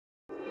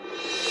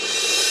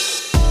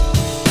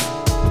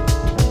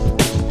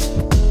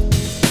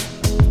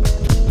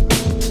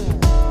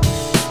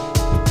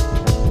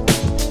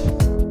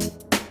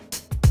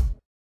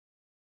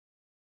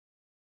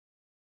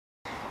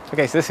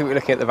Okay, so this week we're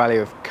looking at the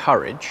value of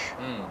courage.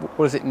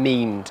 What does it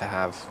mean to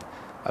have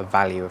a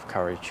value of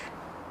courage?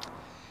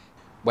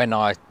 When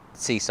I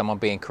see someone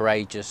being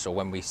courageous, or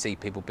when we see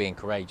people being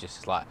courageous,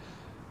 it's like,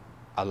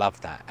 I love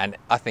that. And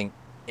I think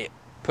it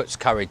puts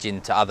courage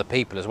into other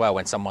people as well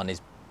when someone is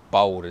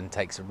bold and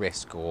takes a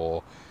risk,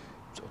 or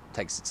sort of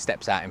takes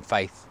steps out in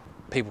faith.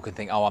 People can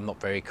think, oh, I'm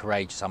not very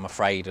courageous, I'm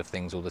afraid of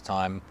things all the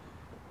time.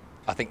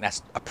 I think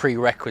that's a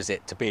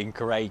prerequisite to being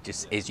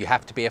courageous, is you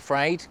have to be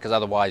afraid, because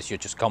otherwise you're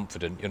just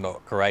confident, you're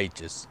not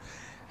courageous.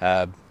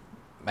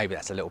 Maybe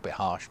that's a little bit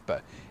harsh,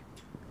 but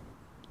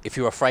if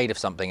you're afraid of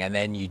something and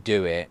then you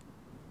do it,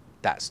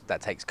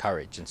 that takes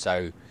courage. And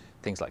so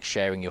things like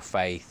sharing your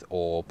faith,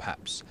 or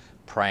perhaps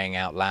praying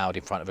out loud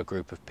in front of a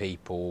group of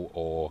people,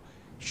 or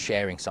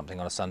sharing something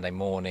on a Sunday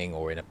morning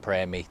or in a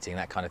prayer meeting,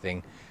 that kind of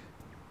thing,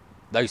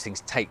 those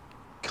things take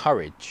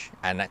courage,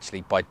 and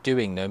actually by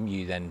doing them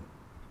you then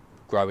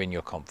grow in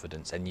your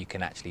confidence and you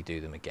can actually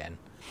do them again.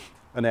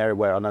 An area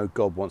where I know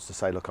God wants to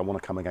say, look, I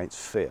want to come against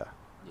fear.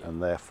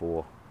 And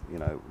therefore, you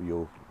know,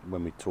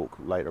 when we talk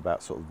later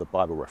about sort of the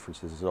Bible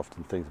references, there's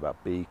often things about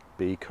be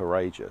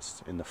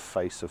courageous in the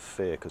face of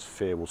fear, because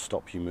fear will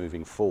stop you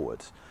moving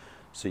forward.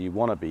 So you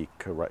want to be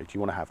courageous,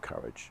 you want to have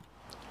courage.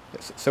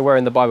 So where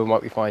in the Bible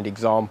might we find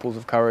examples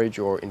of courage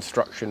or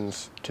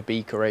instructions to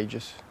be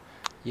courageous?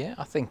 Yeah,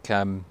 I think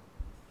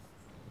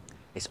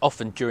it's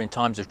often during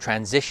times of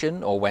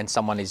transition, or when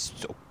someone is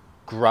sort of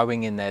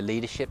growing in their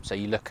leadership. So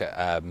you look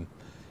at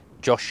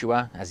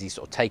Joshua, as he's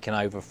sort of taken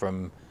over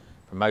from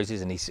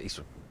Moses, and he's sort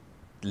of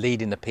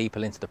leading the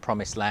people into the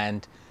promised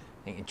land.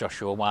 I think in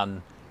Joshua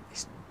 1,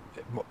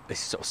 it's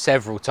sort of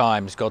several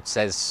times God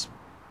says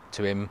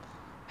to him,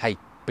 hey,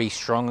 be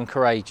strong and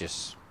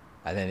courageous.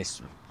 And then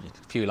it's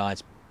a few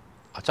lines,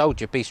 I told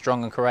you, be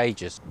strong and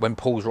courageous. When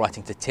Paul's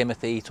writing to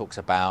Timothy, he talks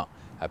about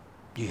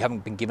you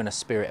haven't been given a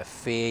spirit of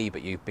fear,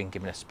 but you've been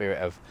given a spirit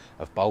of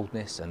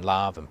boldness and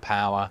love and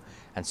power.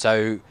 And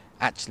so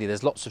actually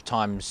there's lots of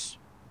times,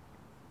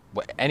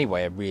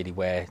 anywhere really,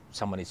 where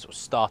someone is sort of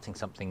starting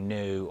something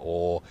new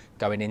or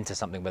going into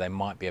something where they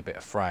might be a bit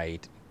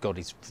afraid. God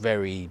is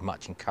very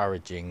much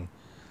encouraging,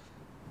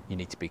 you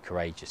need to be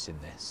courageous in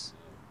this.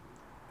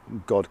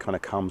 God kind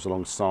of comes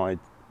alongside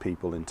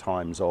people in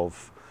times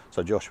of,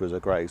 so Joshua's a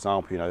great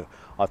example, you know,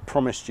 I've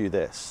promised you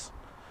this,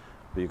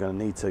 but you're going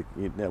to need to,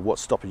 you know,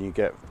 what's stopping you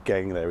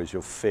getting there is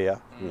your fear,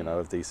 you know,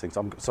 of these things. So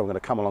I'm going to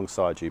come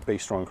alongside you, be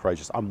strong and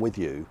courageous, I'm with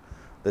you,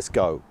 let's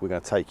go, we're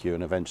going to take you,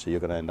 and eventually you're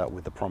going to end up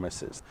with the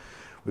promises.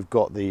 We've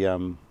got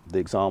the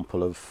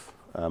example of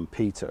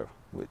Peter,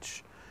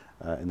 which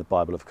in the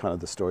Bible, of kind of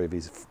the story of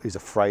he's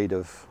afraid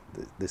of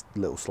this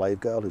little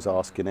slave girl who's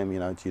asking him, you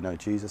know, do you know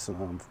Jesus?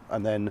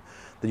 And then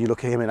you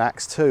look at him in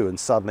Acts 2, and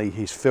suddenly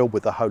he's filled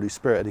with the Holy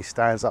Spirit, and he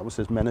stands up and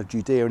says, men of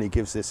Judea, and he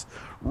gives this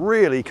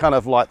really kind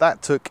of like,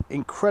 that took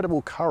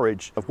incredible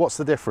courage. Of what's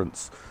the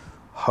difference?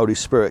 Holy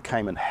Spirit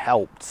came and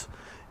helped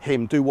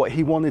him do what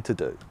he wanted to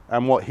do,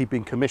 and what he'd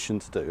been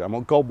commissioned to do, and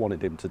what God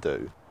wanted him to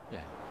do.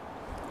 Yeah.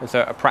 And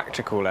so at a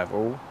practical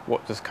level,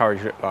 what does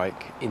courage look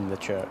like in the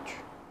church?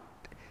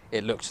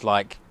 It looks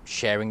like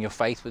sharing your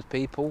faith with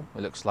people.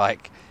 It looks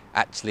like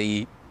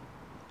actually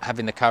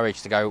having the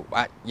courage to go,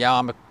 yeah,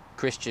 I'm a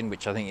Christian,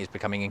 which I think is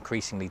becoming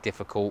increasingly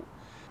difficult.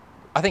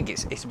 I think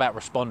it's about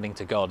responding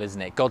to God,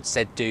 isn't it? God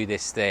said, do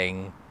this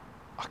thing.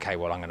 Okay,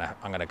 well, I'm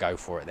gonna go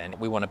for it then.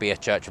 We want to be a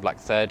church of like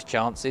third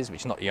chances,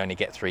 which not you only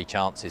get 3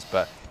 chances,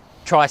 but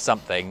try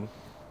something.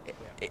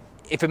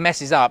 If it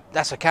messes up,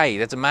 that's okay, it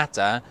doesn't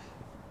matter.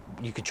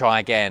 You can try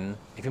again.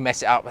 If you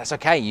mess it up, that's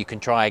okay, you can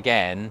try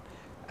again.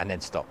 And then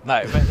stop.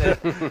 No,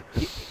 but The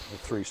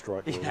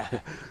 3-strike rule. yeah.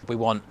 We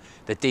want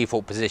the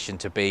default position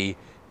to be,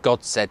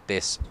 God said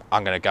this,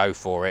 I'm going to go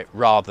for it,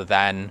 rather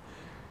than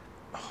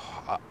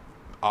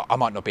I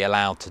might not be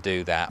allowed to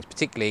do that.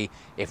 Particularly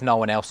if no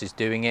one else is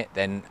doing it,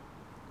 then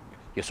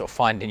you're sort of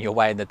finding your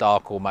way in the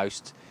dark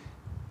almost.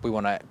 We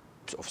want to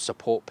sort of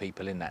support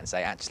people in that and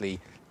say, actually,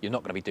 you're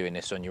not going to be doing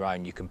this on your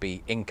own. You can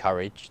be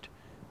encouraged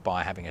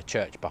by having a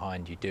church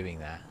behind you doing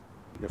that.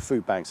 You know,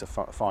 food banks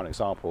are a fine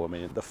example. I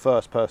mean, the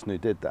first person who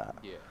did that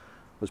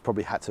was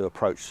probably had to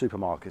approach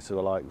supermarkets who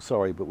are like,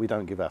 sorry, but we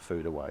don't give our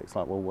food away. It's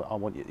like, well, I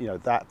want you know,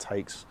 that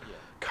takes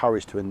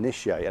courage to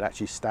initiate and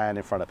actually stand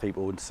in front of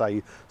people and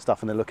say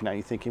stuff, and they're looking at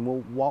you thinking,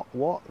 well,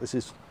 what?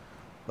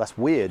 That's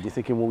weird. You're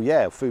thinking, well,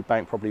 yeah, food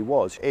bank probably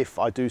was. If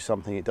I do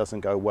something, it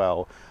doesn't go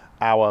well,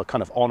 our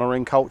kind of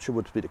honouring culture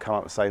would be to come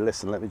up and say,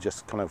 listen, let me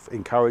just kind of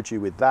encourage you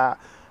with that.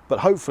 But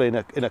hopefully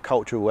in a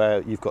culture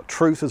where you've got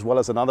truth as well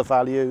as another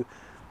value,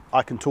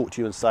 I can talk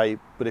to you and say,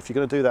 but if you're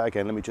going to do that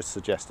again, let me just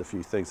suggest a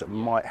few things that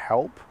might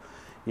help,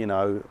 you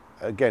know,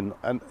 again,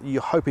 and you're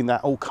hoping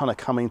that all kind of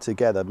coming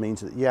together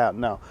means that, yeah,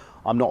 no,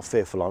 I'm not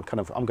fearful, I'm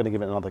going to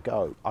give it another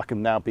go. I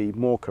can now be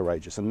more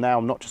courageous, and now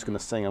I'm not just going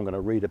to sing, I'm going to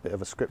read a bit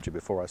of a scripture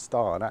before I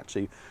start, and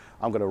actually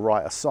I'm going to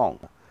write a song.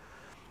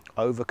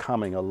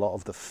 Overcoming a lot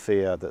of the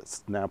fear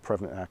that's now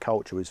prevalent in our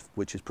culture,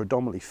 which is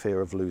predominantly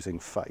fear of losing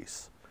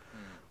face.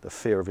 the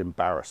fear of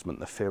embarrassment,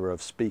 the fear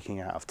of speaking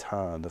out of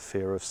turn, the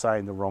fear of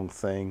saying the wrong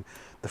thing,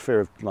 the fear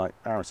of, like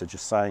Aaron said,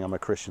 just saying I'm a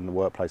Christian in the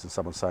workplace and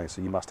someone saying,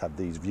 so you must have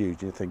these views.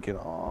 And you're thinking,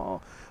 oh,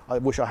 I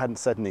wish I hadn't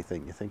said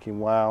anything. You're thinking,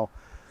 well,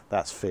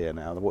 that's fear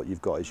now. What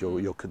you've got is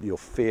you're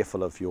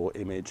fearful of your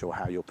image or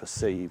how you're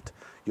perceived.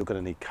 You're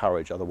going to need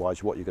courage.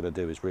 Otherwise, what you're going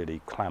to do is really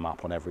clam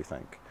up on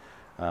everything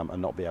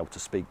and not be able to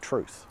speak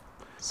truth.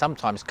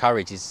 Sometimes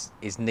courage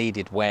is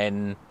needed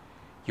when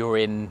you're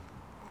in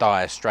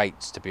dire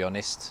straits, to be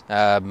honest.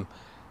 Not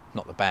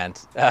the band.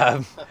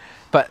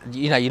 But,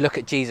 you know, you look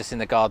at Jesus in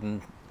the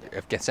Garden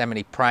of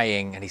Gethsemane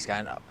praying, and he's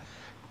going,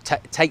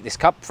 take this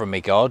cup from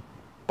me, God,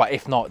 but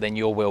if not, then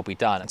your will be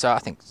done. And so I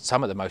think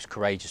some of the most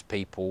courageous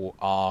people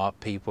are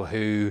people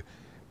who,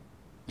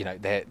 you know,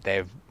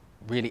 they're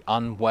really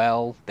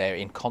unwell, they're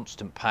in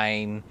constant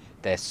pain,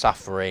 they're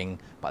suffering,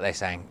 but they're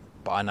saying,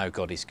 but I know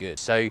God is good.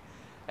 So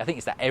I think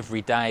it's that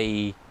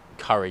everyday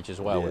courage as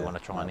well we want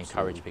to try and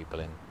encourage people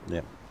in.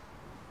 Yeah.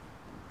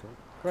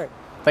 Great.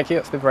 Thank you.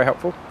 That's been very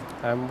helpful.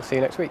 We'll see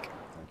you next week.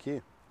 Thank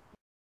you.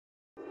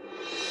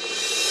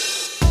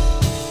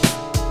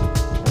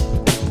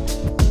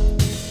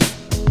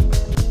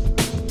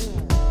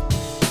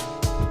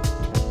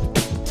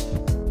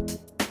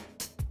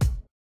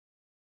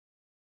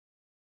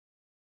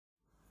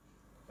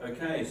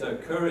 Okay, so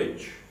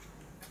courage.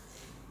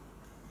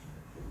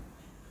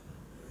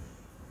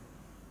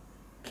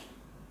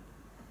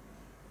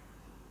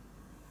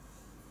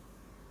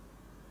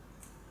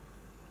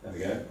 There we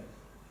go.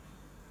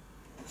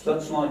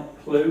 Such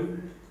like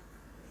clue.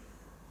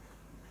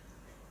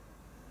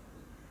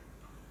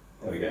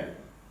 There we go.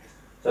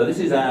 So this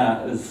is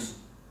as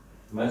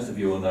most of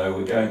you will know,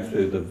 we're going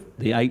through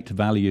the 8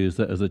 values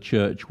that as a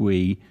church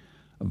we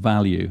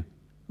value,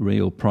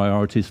 real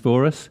priorities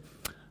for us.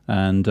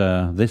 And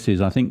this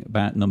is, I think,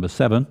 about number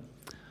 7.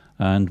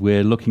 And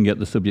we're looking at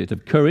the subject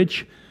of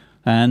courage.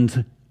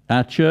 And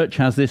our church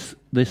has this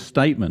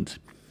statement: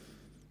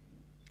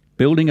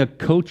 building a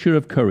culture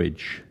of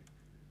courage.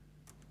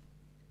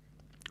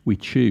 We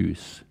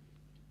choose.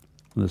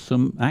 There's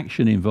some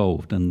action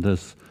involved, and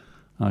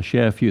I'll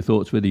share a few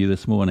thoughts with you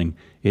this morning.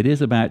 It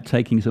is about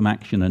taking some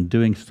action and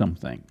doing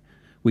something.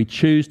 We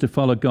choose to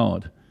follow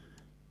God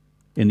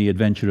in the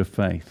adventure of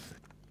faith.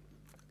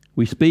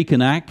 We speak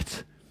and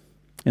act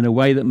in a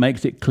way that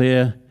makes it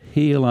clear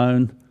He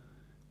alone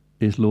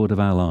is Lord of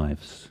our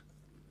lives.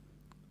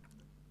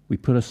 We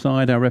put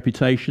aside our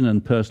reputation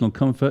and personal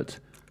comfort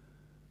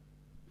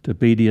to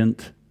be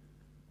obedient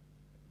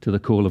to the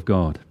call of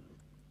God.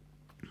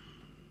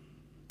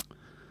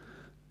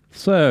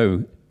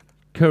 So,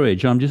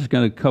 courage. I'm just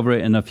going to cover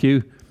it in a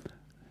few.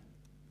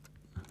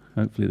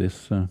 Hopefully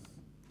that's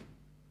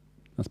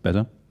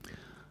better.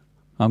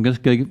 I'm going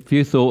to give a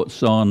few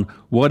thoughts on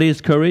what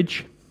is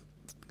courage,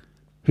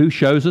 who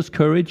shows us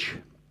courage,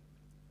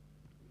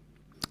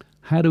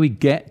 how do we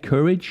get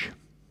courage,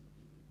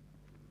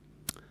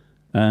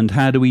 and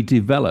how do we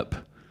develop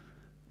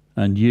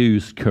and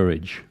use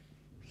courage.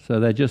 So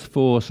they're just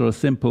 4 sort of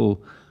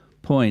simple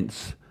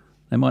points.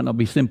 They might not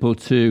be simple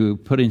to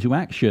put into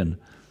action,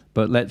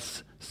 but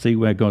let's see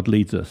where God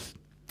leads us.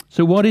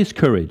 So what is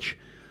courage?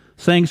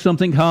 Saying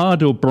something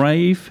hard or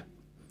brave?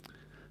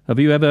 Have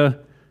you ever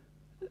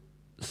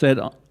said,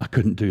 I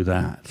couldn't do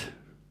that?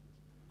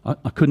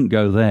 I couldn't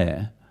go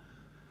there?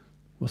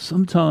 Well,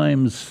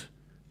 sometimes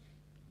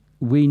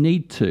we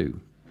need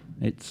to.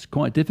 It's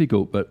quite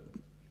difficult, but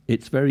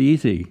it's very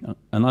easy.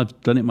 And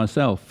I've done it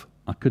myself.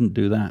 I couldn't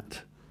do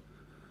that.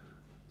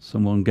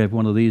 Someone gave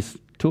one of these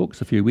talks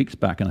a few weeks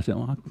back, and I said,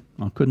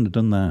 I couldn't have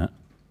done that.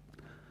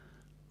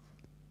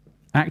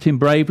 Acting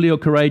bravely or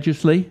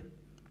courageously,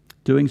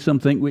 doing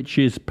something which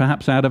is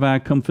perhaps out of our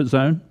comfort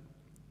zone,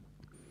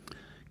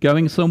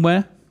 going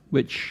somewhere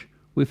which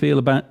we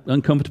feel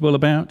uncomfortable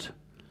about,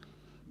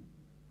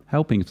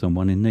 helping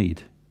someone in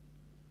need.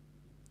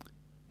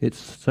 It's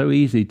so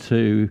easy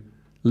to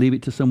leave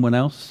it to someone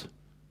else.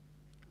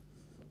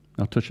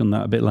 I'll touch on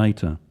that a bit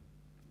later.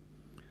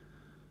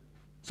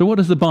 So what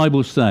does the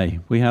Bible say?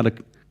 We had a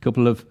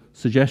couple of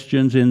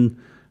suggestions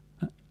in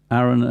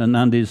Aaron and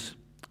Andy's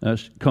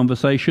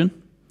conversation,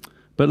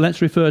 but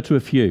let's refer to a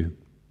few.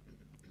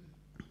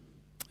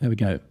 There we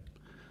go.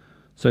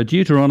 So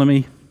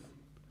Deuteronomy,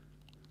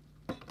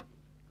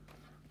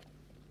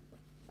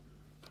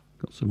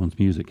 got someone's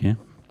music here.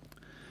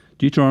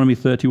 Deuteronomy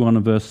 31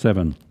 and verse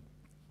 7.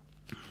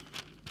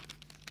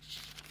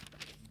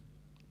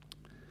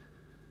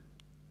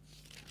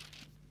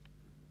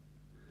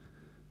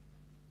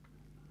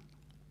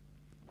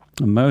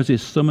 And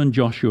Moses summoned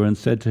Joshua and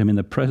said to him in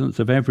the presence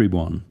of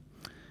everyone,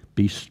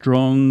 be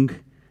strong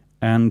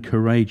and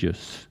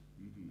courageous.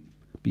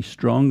 Be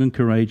strong and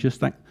courageous.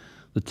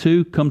 The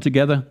two come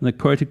together, and they're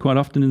quoted quite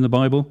often in the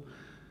Bible.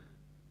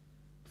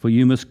 For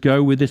you must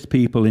go with this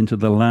people into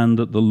the land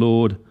that the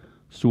Lord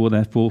swore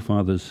their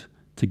forefathers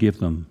to give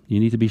them. You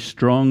need to be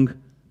strong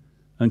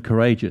and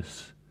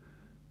courageous.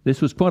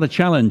 This was quite a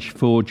challenge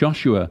for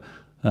Joshua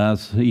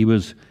as he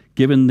was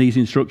given these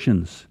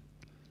instructions.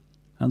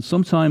 And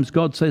sometimes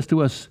God says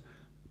to us,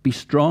 be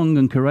strong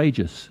and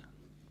courageous.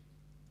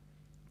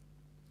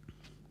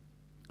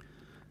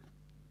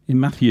 In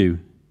Matthew,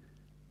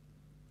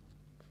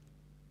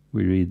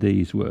 we read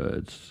these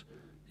words.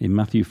 In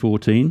Matthew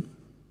 14,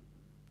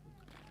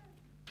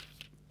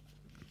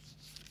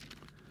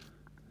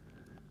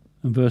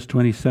 and verse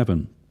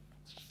 27.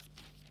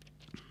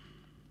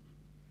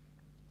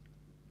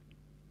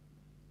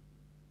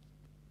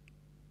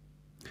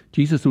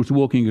 Jesus was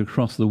walking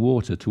across the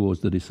water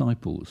towards the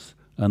disciples,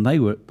 and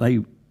they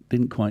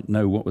didn't quite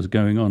know what was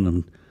going on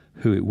and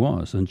who it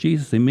was. And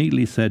Jesus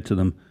immediately said to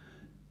them,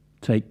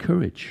 "Take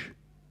courage.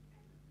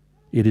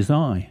 It is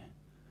I.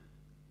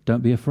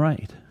 Don't be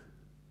afraid."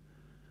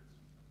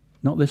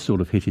 Not this sort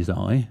of hit his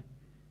eye.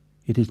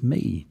 It is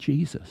me,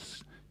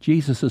 Jesus.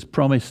 Jesus has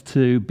promised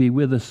to be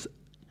with us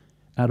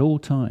at all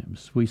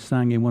times. We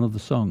sang in one of the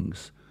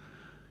songs,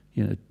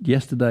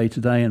 yesterday,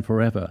 today, and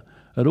forever.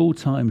 At all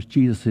times,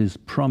 Jesus has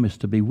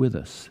promised to be with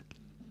us.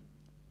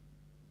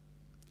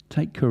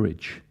 Take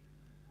courage.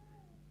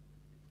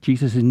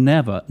 Jesus is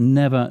never,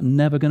 never,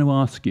 never going to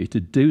ask you to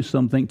do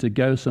something, to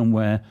go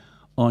somewhere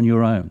on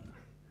your own,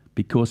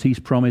 because he's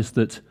promised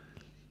that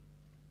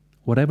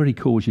whatever he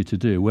calls you to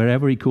do,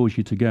 wherever he calls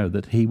you to go,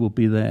 that he will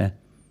be there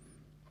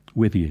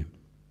with you.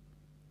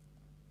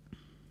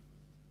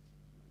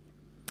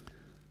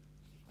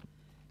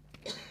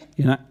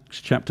 In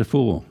Acts chapter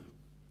 4,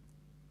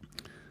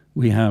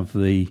 we have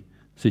the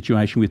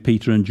situation with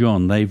Peter and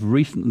John. They've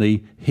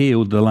recently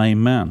healed the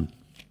lame man,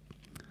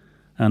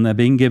 and they've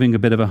been giving a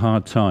bit of a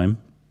hard time.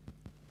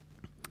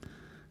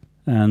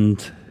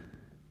 And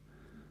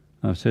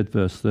I've said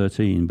verse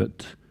 13,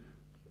 but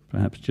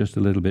perhaps just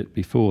a little bit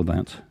before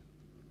that.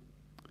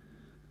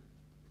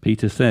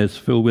 Peter says,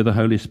 "Filled with the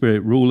Holy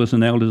Spirit, rulers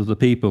and elders of the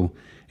people,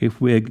 if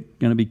we're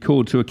going to be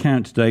called to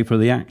account today for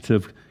the act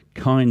of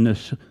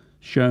kindness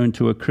shown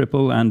to a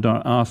cripple and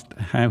are asked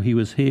how he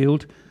was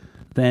healed,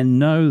 then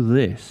know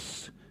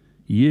this,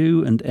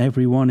 you and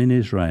everyone in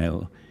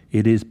Israel,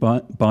 it is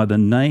by the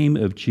name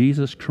of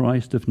Jesus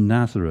Christ of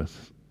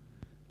Nazareth,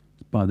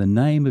 by the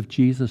name of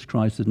Jesus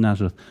Christ of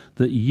Nazareth,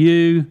 that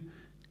you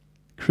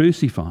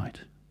crucified,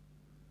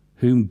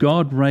 whom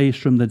God raised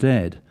from the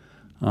dead."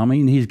 I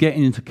mean, he's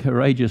getting into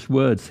courageous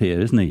words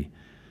here, isn't he?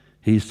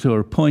 He's sort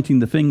of pointing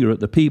the finger at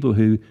the people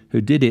who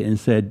did it and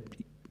said,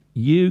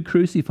 "You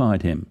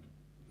crucified him.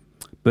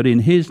 But in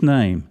his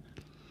name,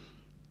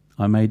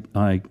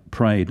 I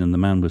prayed and the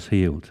man was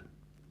healed.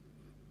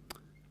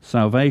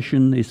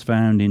 Salvation is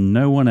found in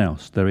no one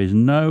else. There is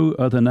no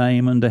other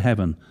name under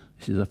heaven."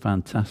 This is a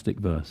fantastic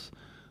verse.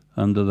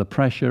 Under the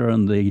pressure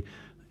and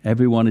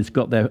everyone has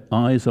got their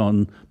eyes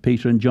on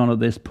Peter and John at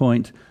this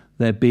point.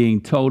 They're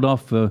being told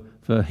off for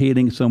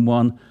healing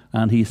someone,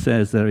 and he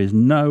says, "There is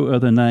no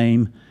other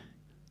name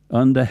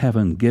under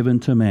heaven given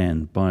to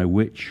men by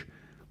which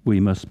we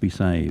must be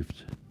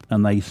saved."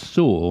 And they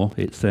saw,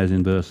 it says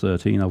in verse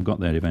 13, I've got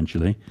there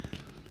eventually,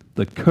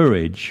 the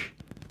courage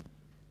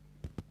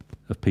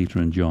of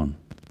Peter and John.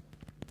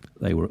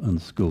 They were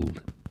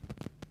unschooled.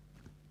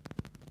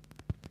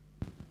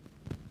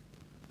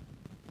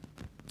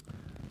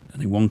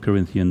 And in 1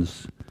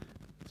 Corinthians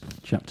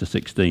chapter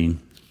 16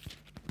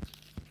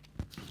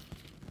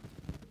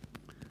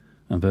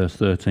 and verse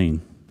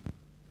 13,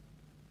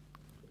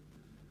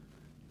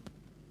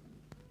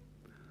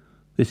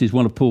 this is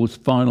one of Paul's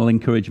final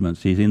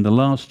encouragements. He's in the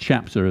last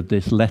chapter of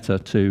this letter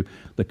to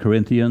the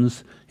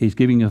Corinthians. He's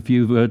giving a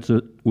few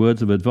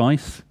words of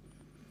advice.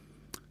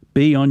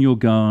 Be on your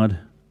guard.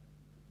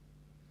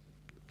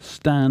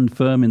 Stand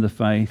firm in the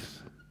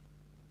faith.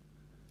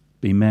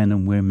 Be men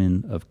and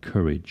women of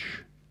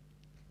courage.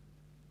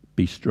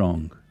 Be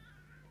strong.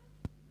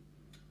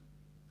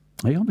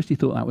 He obviously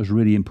thought that was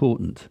really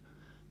important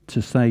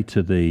to say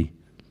to the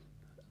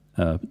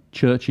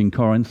church in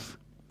Corinth,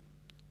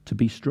 to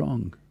be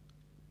strong.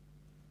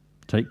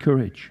 Take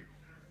courage.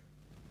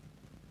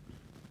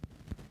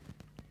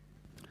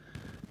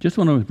 Just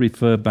want to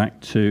refer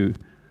back to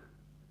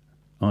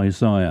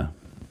Isaiah.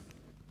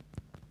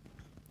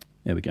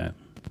 There we go.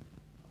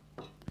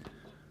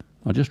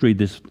 I'll just read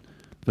this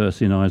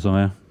verse in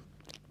Isaiah,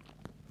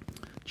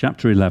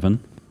 chapter 11,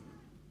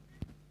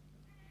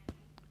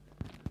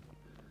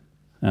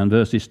 and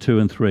verses 2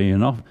 and 3.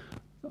 And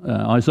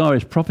Isaiah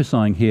is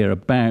prophesying here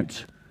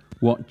about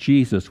what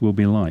Jesus will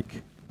be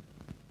like.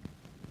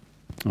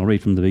 I'll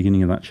read from the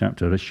beginning of that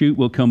chapter. "A shoot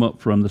will come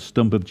up from the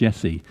stump of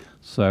Jesse,"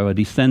 so a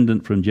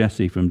descendant from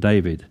Jesse, from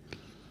David.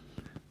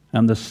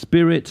 "And the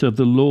Spirit of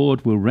the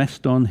Lord will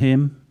rest on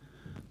him,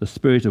 the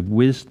Spirit of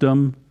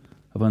wisdom,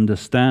 of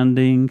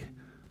understanding,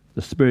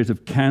 the Spirit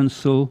of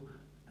counsel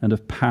and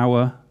of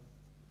power,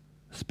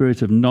 the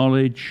Spirit of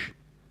knowledge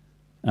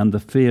and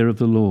the fear of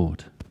the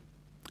Lord.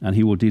 And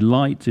he will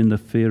delight in the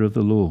fear of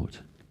the Lord."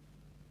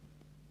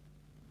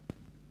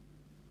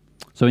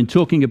 So in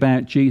talking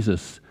about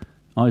Jesus,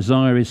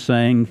 Isaiah is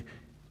saying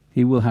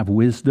he will have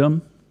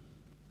wisdom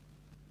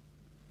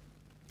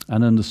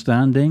and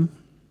understanding,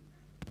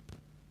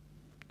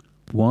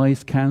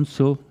 wise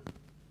counsel,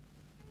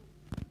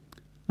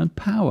 and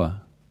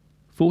power,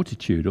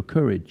 fortitude or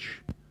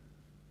courage.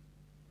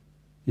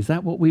 Is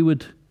that what we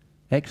would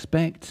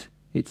expect?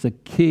 It's a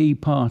key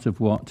part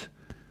of what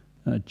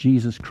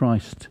Jesus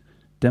Christ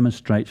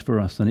demonstrates for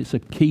us, and it's a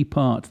key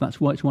part.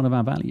 That's why it's one of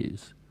our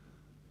values.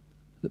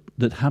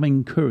 That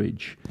having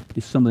courage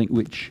is something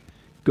which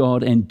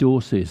God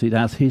endorses. It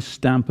has his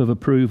stamp of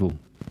approval.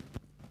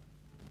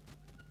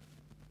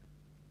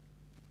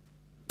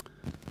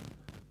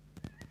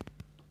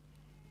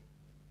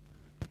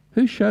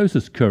 Who shows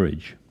us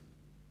courage?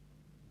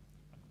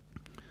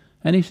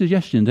 Any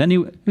suggestions?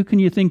 Who can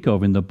you think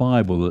of in the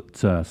Bible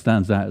that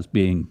stands out as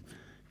being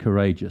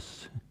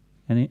courageous?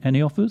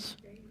 Any offers?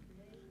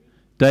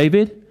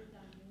 David?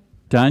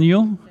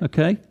 Daniel?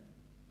 Okay.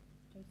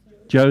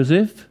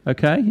 Joseph?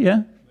 Okay,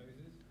 yeah.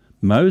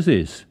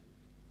 Moses.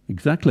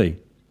 Exactly.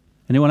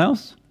 Anyone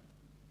else?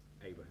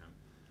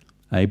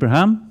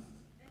 Abraham?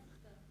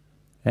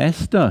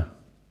 Esther.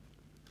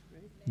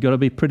 You've got to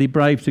be pretty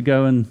brave to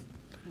go and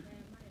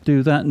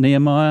do that.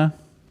 Nehemiah.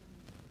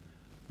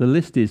 The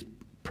list is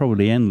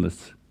probably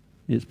endless.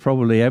 It's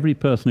probably every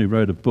person who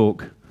wrote a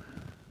book.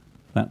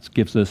 That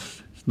gives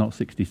us, it's not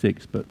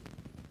 66, but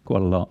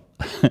quite a lot.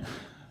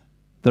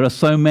 There are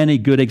so many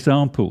good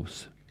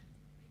examples.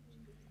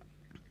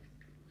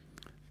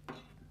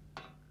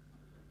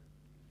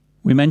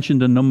 We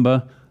mentioned a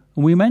number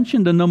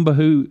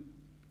who,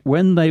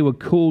 when they were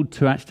called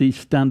to actually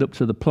stand up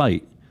to the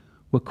plate,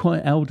 were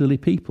quite elderly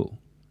people.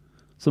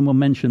 Someone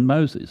mentioned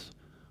Moses.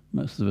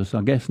 Most of us,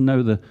 I guess,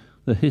 know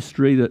the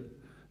history that,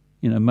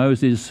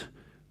 Moses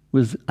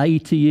was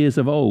 80 years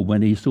of old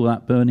when he saw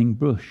that burning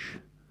bush.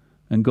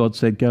 And God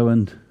said, go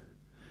and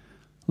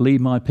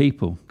lead my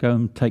people. Go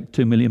and take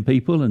 2 million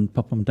people and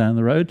pop them down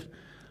the road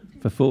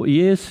for 40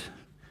 years.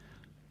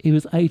 He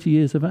was 80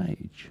 years of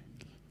age.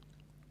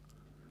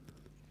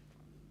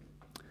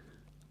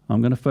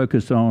 I'm going to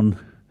focus on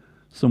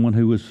someone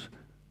who was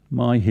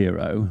my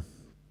hero,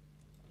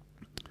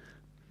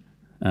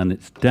 and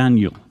it's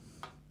Daniel.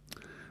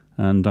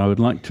 And I would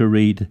like to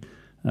read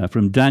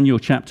from Daniel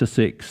chapter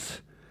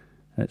 6.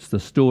 It's the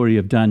story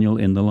of Daniel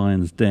in the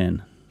lion's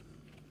den,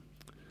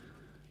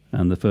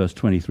 and the first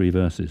 23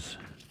 verses.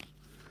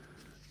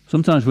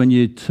 Sometimes when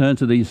you turn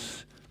to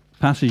these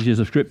passages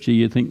of Scripture,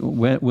 you think,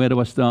 where do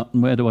I start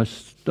and where do I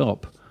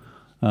stop?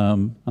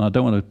 And I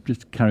don't want to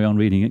just carry on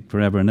reading it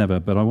forever and ever,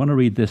 but I want to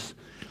read this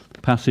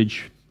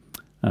passage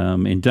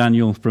in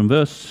Daniel from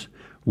verse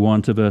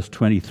 1 to verse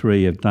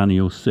 23 of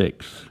Daniel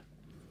 6.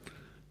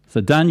 So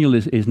Daniel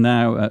is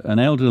now an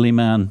elderly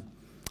man,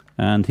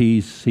 and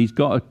he's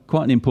got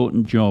quite an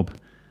important job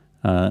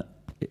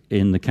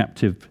in the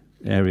captive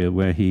area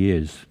where he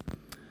is.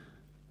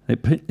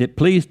 It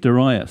pleased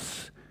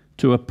Darius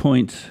to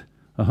appoint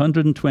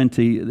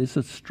 120, it's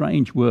a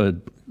strange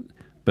word,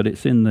 but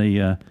it's in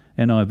the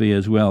NIV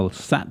as well,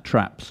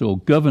 satraps or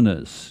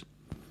governors,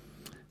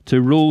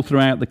 to rule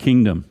throughout the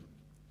kingdom,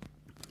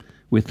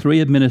 with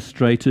 3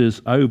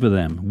 administrators over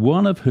them,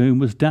 one of whom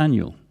was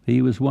Daniel.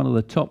 He was one of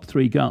the top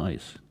 3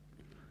 guys.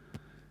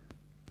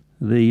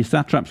 The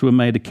satraps were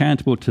made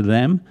accountable to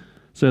them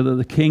so that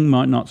the king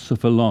might not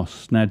suffer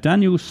loss. Now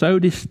Daniel so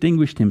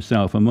distinguished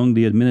himself among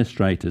the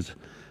administrators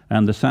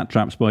and the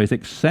satraps by his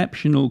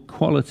exceptional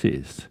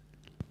qualities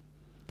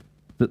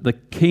that the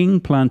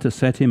king planned to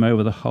set him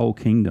over the whole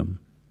kingdom.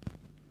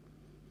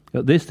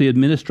 At this, the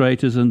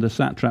administrators and the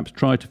satraps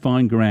tried to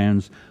find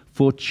grounds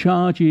for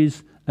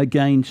charges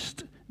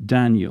against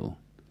Daniel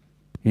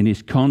in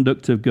his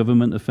conduct of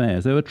government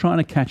affairs. They were trying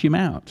to catch him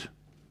out,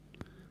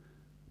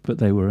 but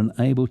they were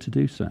unable to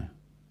do so.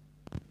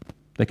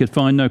 They could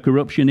find no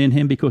corruption in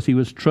him because he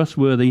was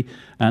trustworthy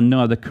and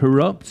neither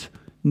corrupt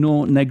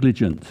nor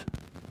negligent.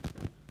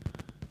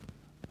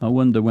 I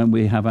wonder, when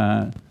we have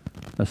our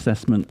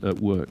assessment at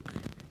work,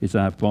 is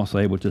our boss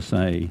able to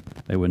say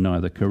they were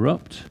neither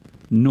corrupt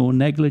nor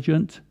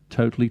negligent,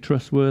 totally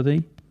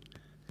trustworthy?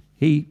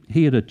 He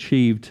had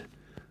achieved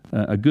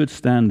a good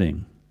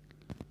standing.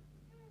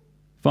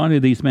 Finally,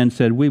 these men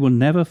said, we will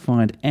never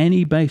find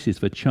any basis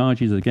for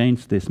charges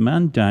against this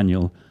man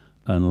Daniel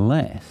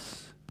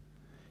unless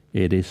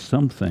it is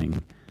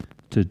something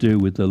to do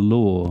with the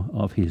law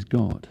of his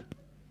God.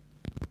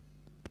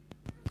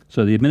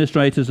 So the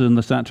administrators and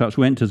the satraps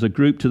went as a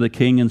group to the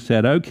king and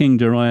said, O King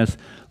Darius,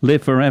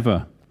 live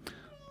forever.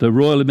 The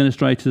royal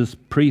administrators,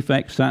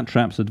 prefects,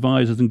 satraps,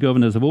 advisors, and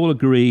governors have all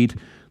agreed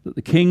that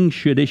the king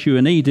should issue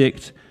an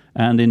edict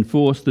and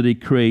enforce the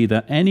decree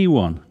that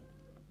anyone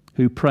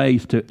who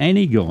prays to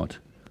any god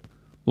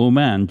or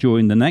man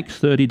during the next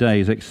 30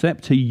 days,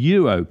 except to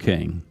you, O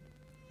king,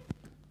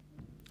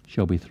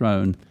 shall be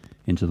thrown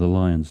into the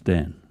lion's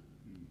den.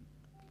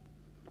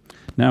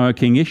 Now, O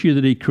king, issue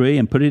the decree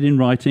and put it in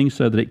writing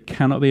so that it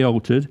cannot be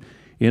altered,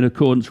 in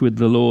accordance with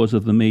the laws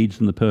of the Medes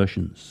and the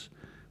Persians,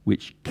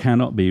 which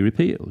cannot be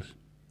repealed.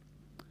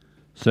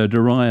 So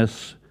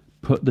Darius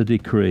put the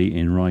decree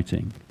in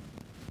writing.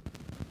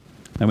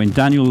 And when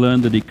Daniel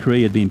learned the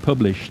decree had been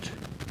published,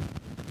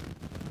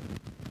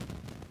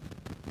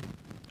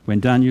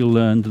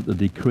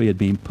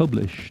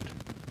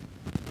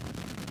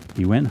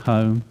 he went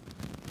home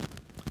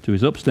to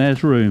his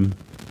upstairs room,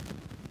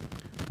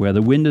 where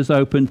the windows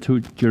opened to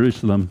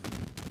Jerusalem,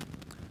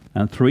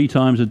 and 3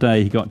 times a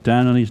day he got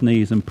down on his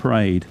knees and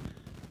prayed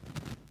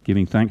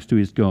giving thanks to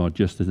his God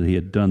just as he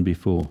had done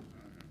before.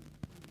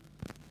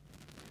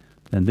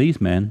 Then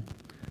these men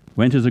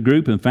went as a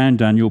group and found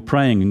Daniel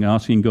praying and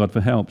asking God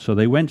for help. So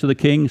they went to the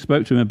king,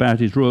 spoke to him about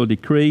his royal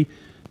decree.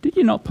 Did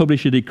you not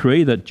publish a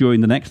decree that during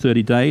the next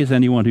 30 days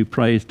anyone who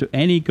prays to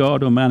any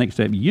god or man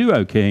except you,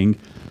 O king,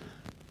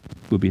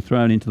 will be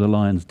thrown into the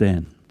lion's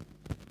den?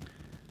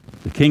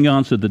 The king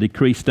answered, the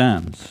decree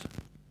stands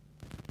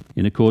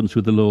in accordance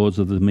with the laws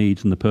of the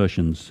Medes and the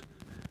Persians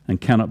and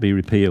cannot be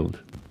repealed.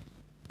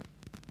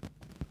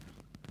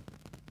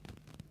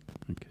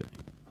 Okay.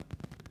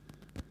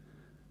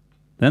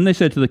 Then they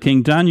said to the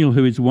king, Daniel,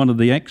 who is one of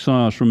the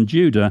exiles from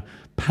Judah,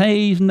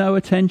 pays no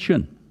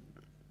attention.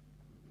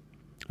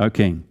 O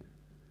king,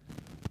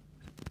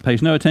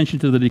 pays no attention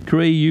to the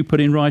decree you put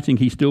in writing.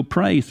 He still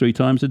prays 3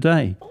 times a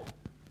day.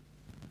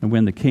 And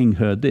when the king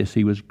heard this,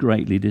 he was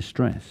greatly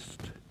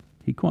distressed.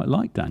 He quite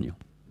liked Daniel.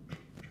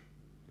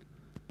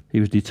 He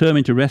was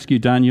determined to rescue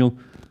Daniel,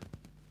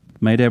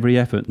 made every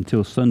effort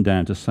until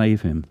sundown to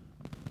save him.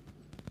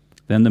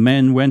 Then the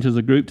men went as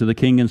a group to the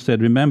king and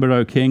said, Remember,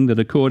 O king, that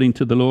according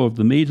to the law of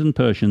the Medes and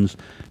Persians,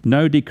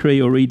 no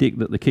decree or edict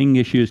that the king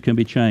issues can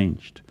be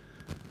changed.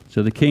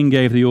 So the king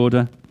gave the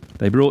order.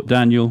 They brought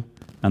Daniel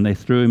and they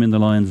threw him in the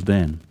lion's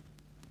den.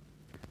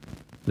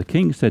 The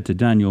king said to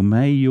Daniel,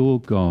 May your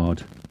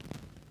God,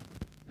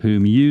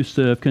 whom you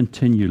serve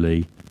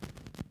continually,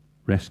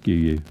 rescue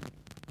you.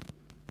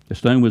 A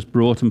stone was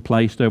brought and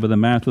placed over the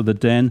mouth of the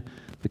den.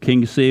 The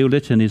king sealed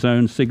it in his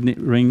own signet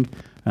ring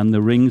and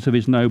the rings of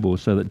his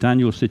nobles, so that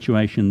Daniel's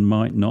situation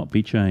might not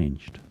be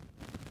changed.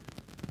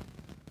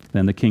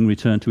 Then the king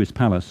returned to his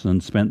palace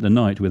and spent the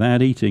night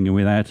without eating and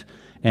without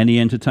any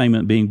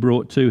entertainment being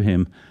brought to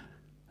him,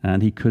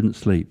 and he couldn't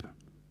sleep.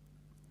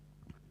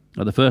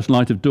 At the first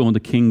light of dawn, the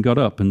king got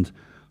up and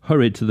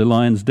hurried to the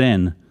lion's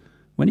den.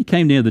 When he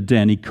came near the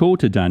den, he called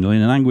to Daniel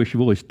in an anguished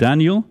voice,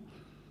 Daniel,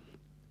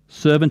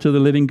 servant of the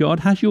living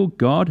God, has your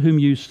God, whom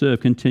you serve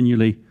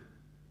continually,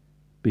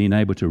 been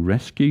able to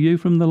rescue you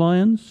from the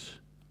lions?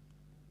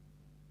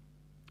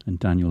 And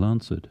Daniel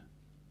answered,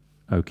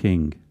 O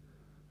king,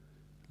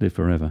 live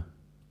forever.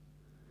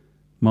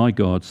 My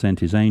God sent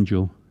his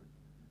angel.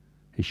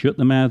 He shut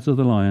the mouths of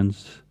the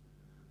lions.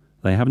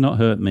 They have not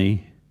hurt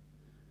me,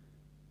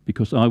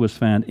 because I was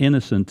found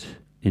innocent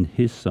in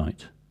his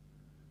sight.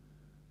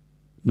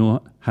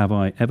 Nor have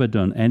I ever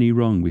done any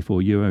wrong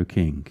before you, O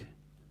king.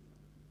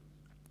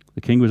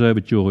 The king was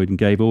overjoyed and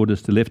gave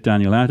orders to lift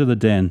Daniel out of the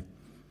den.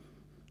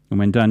 And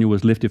when Daniel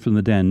was lifted from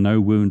the den,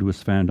 no wound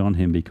was found on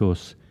him,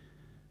 because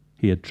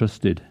he had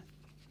trusted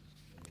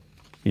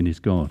in his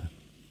God.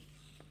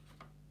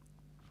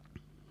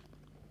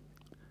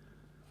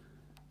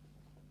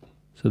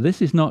 So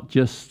this is not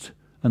just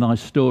a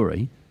nice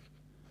story.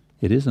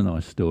 It is a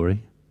nice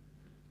story,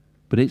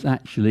 but it's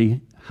actually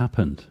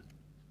happened.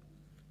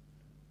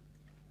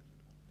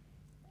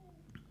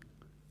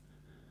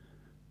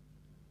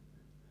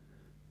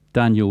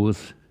 Daniel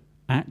was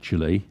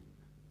actually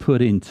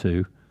put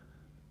into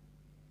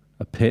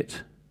a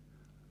pit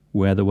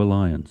where there were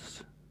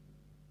lions.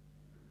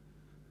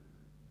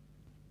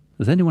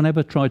 Has anyone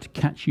ever tried to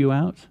catch you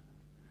out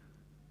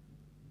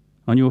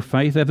on your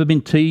faith? Ever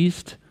been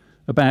teased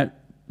about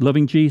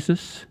loving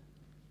Jesus?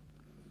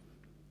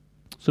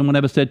 Someone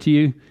ever said to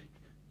you,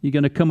 you're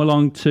going to come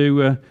along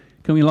to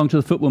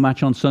the football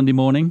match on Sunday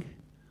morning?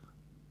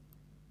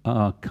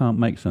 I can't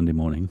make Sunday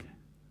morning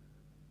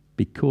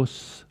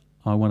because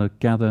I want to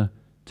gather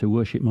to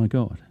worship my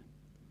God.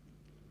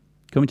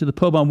 Coming to the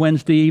pub on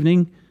Wednesday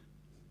evening,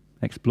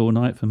 explore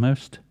night for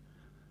most.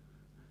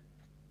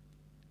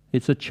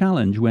 It's a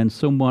challenge when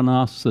someone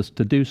asks us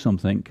to do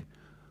something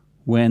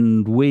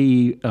when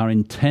we are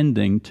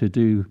intending to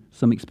do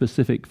something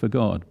specific for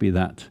God, be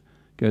that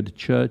go to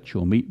church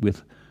or meet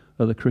with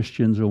other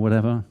Christians or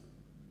whatever.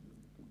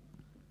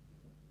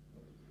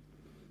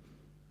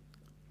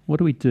 What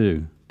do we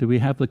do? Do we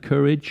have the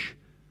courage?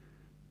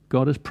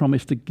 God has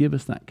promised to give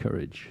us that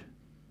courage.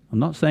 I'm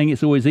not saying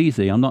it's always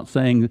easy. I'm not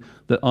saying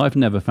that I've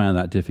never found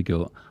that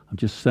difficult. I'm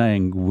just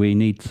saying we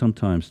need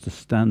sometimes to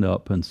stand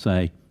up and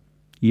say,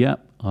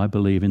 yep, I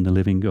believe in the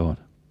living God.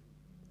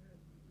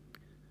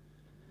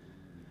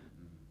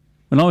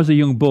 When I was a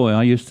young boy,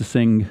 I used to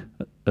sing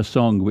a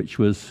song which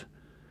was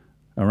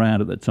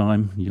around at the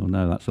time. You'll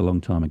know that's a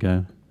long time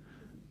ago.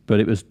 But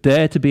it was,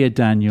 dare to be a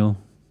Daniel,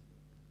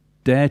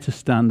 dare to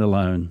stand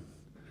alone,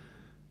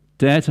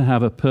 dare to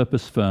have a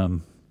purpose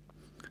firm,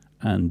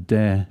 and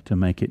dare to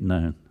make it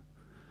known.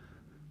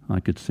 I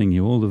could sing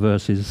you all the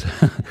verses.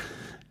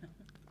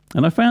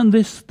 And I found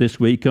this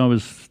week. I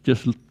was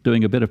just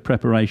doing a bit of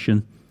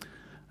preparation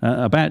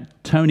about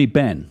Tony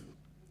Benn.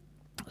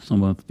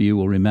 Some of you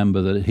will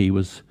remember that he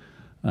was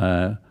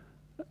a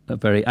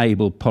very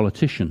able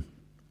politician.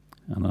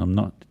 And I'm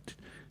not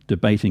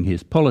debating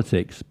his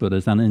politics, but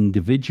as an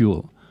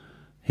individual,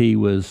 he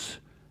was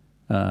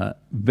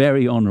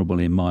very honourable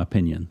in my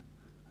opinion,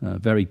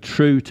 very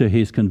true to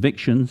his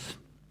convictions.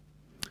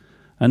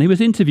 And he was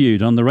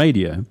interviewed on the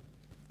radio.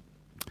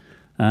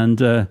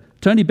 And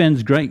Tony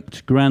Benn's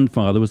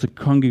great-grandfather was a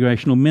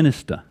congregational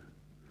minister.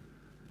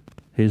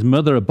 his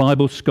mother a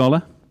Bible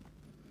scholar,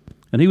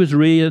 and he was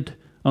reared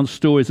on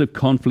stories of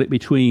conflict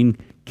between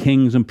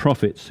kings and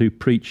prophets who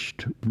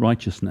preached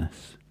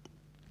righteousness.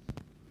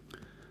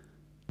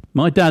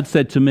 My dad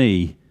said to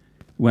me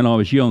when I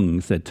was young,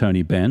 said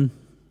Tony Benn,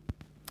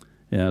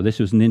 this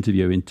was an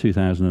interview in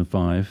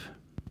 2005,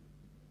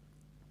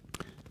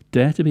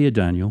 dare to be a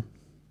Daniel,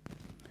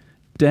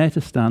 dare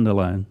to stand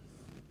alone,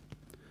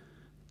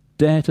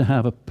 dare to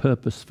have a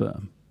purpose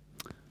firm,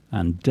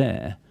 and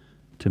dare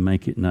to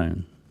make it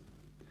known.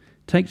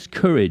 It takes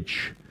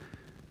courage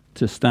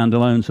to stand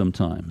alone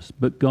sometimes,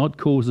 but God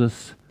calls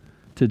us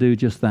to do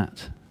just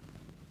that.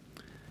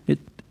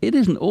 It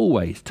isn't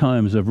always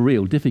times of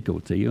real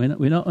difficulty.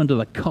 We're not under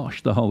the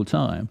cosh the whole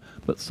time,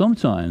 but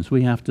sometimes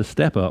we have to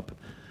step up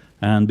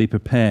and be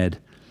prepared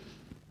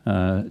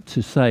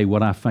to say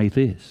what our faith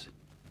is.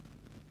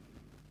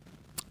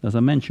 As I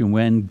mentioned,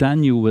 when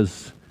Daniel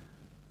was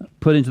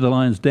put into the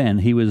lion's den,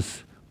 he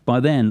was by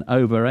then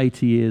over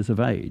 80 years of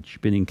age,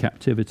 been in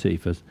captivity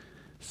for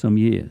some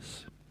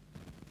years.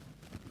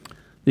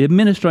 The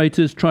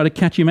administrators tried to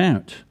catch him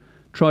out,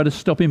 tried to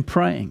stop him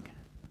praying.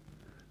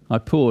 I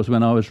paused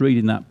when I was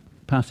reading that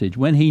passage.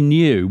 When he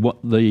knew what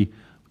the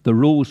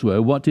rules were,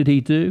 what did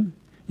he do?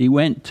 He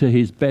went to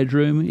his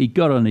bedroom, he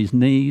got on his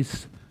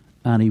knees,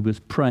 and he was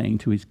praying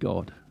to his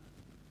God.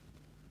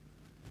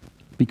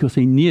 Because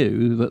he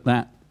knew that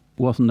that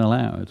wasn't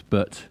allowed,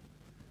 but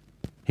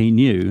he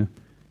knew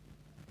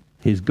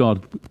his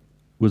God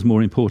was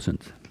more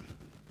important.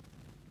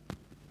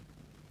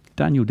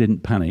 Daniel didn't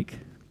panic.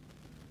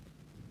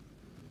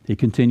 He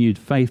continued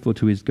faithful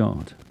to his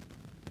God.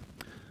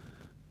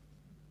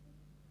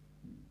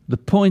 The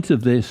point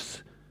of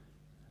this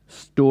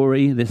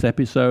story, this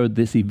episode,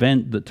 this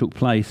event that took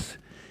place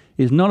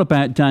is not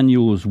about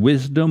Daniel's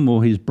wisdom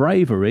or his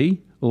bravery,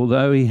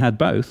 although he had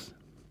both.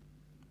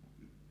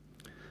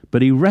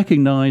 But he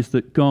recognized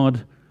that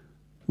God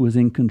was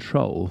in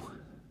control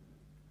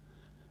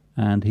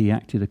and he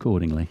acted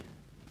accordingly.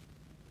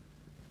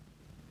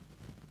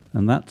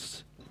 And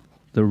that's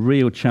the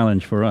real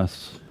challenge for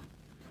us,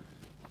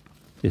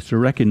 is to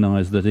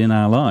recognize that in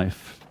our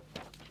life,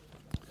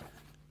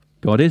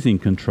 God is in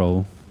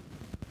control,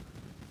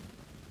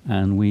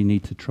 and we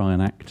need to try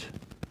and act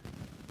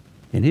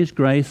in his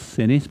grace,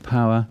 in his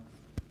power,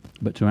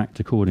 but to act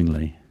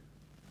accordingly.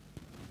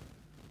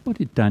 What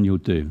did Daniel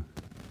do?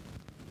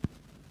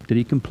 Did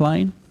he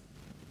complain?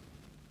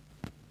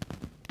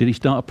 Did he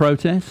start a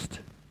protest?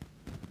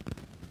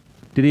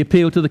 Did he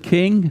appeal to the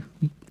king?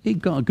 He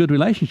got a good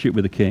relationship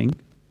with the king.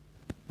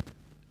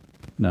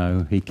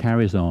 No, he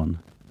carries on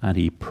and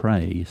he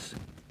prays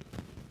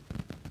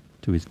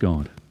to his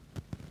God.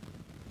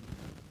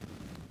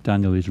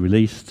 Daniel is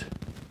released.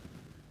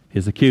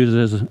 His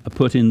accusers are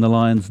put in the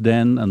lion's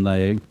den and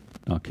they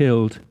are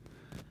killed.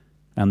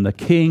 And the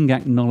king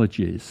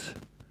acknowledges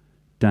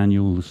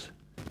Daniel's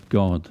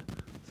God.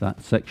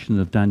 That section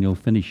of Daniel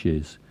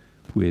finishes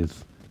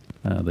with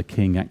the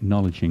king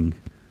acknowledging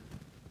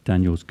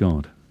Daniel's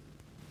God.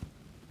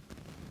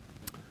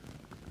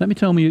 Let me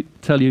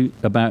tell you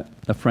about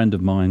a friend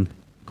of mine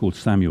called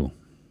Samuel.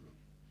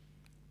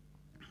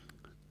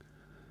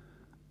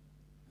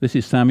 This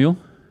is Samuel.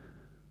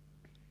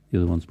 The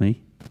other one's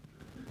me.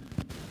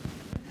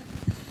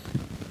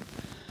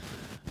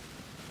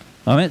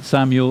 I met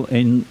Samuel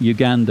in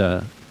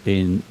Uganda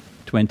in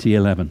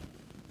 2011.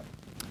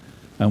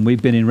 And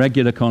we've been in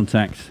regular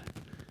contact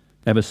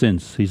ever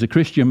since. He's a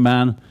Christian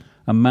man,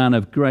 a man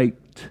of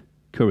great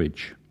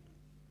courage.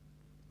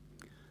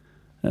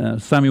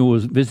 Samuel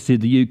visited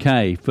the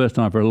UK, first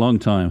time for a long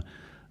time,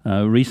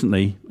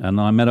 recently,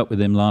 and I met up with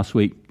him last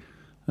week,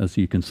 as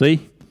you can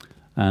see,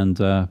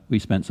 and we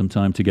spent some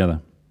time together.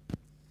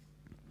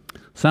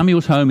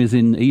 Samuel's home is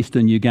in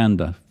eastern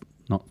Uganda,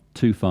 not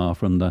too far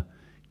from the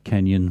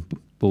Kenyan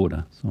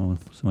border. So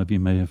some of you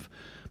may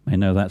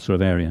know that sort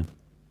of area.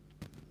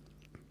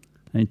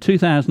 In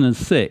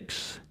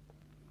 2006,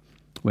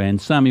 when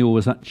Samuel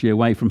was actually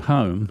away from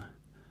home,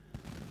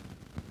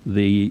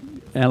 the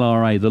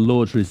LRA, the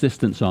Lord's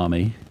Resistance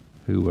Army,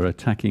 who were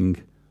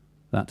attacking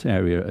that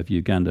area of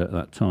Uganda at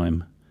that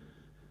time,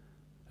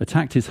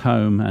 attacked his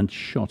home and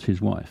shot his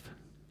wife.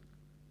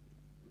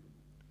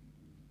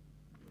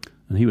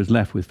 And he was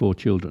left with 4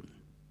 children.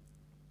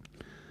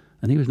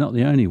 And he was not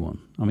the only one.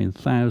 I mean,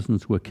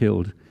 thousands were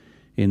killed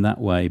in that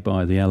way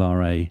by the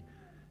LRA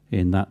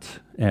in that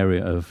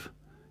area of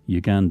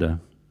Uganda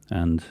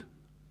and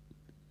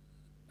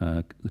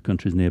the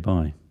countries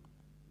nearby.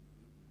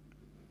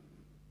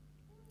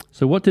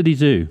 So what did he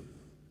do?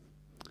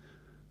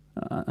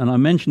 And I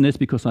mention this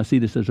because I see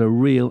this as a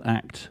real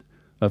act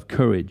of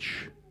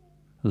courage.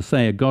 As I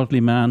say, a godly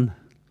man.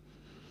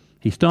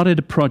 He started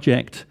a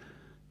project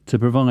to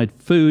provide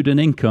food and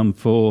income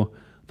for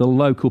the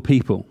local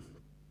people,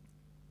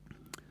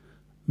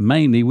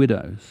 mainly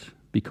widows,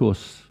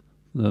 because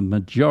the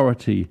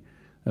majority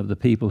of the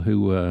people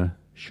who were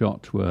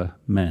shot were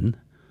men,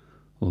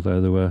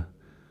 although there were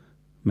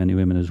many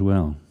women as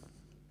well.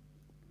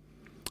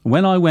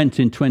 When I went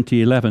in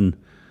 2011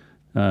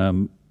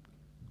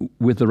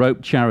 with the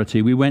Rope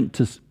Charity, we went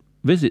to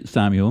visit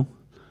Samuel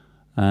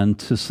and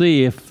to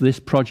see if this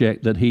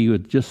project that he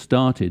had just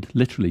started,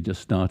 literally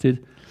just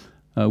started,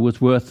 was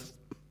worth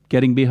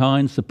getting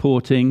behind,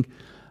 supporting,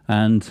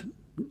 and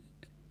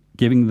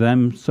giving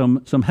them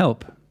some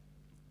help.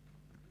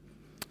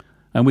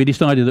 And we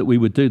decided that we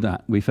would do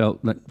that. We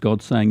felt that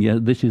God's saying, yeah,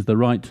 this is the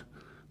right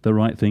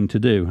thing to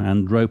do.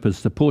 And Rope has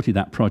supported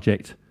that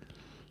project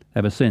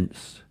ever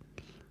since.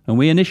 And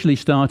we initially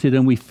started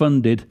and we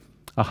funded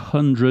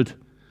 100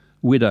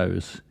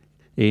 widows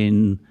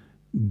in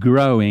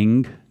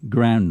growing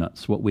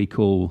groundnuts, what we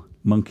call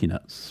monkey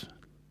nuts.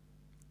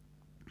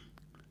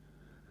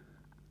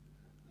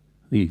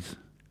 This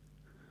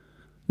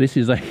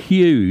is a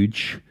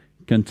huge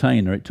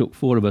container. It took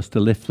 4 of us to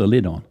lift the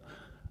lid on.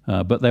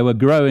 But they were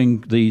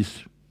growing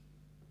these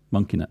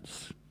monkey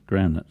nuts,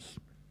 groundnuts.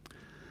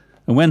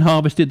 And when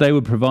harvested, they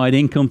would provide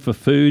income for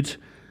food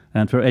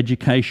and for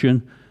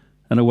education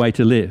and a way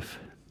to live.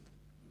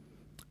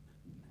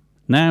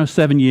 Now,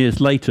 7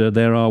 years later,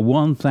 there are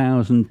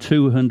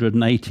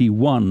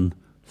 1,281,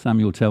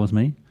 Samuel tells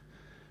me,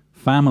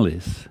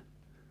 families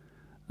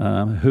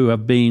who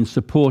have been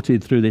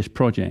supported through this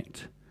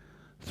project,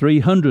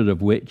 300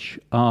 of which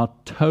are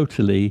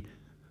totally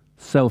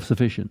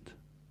self-sufficient.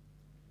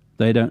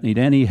 They don't need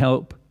any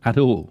help at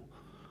all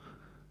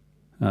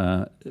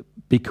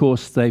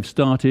because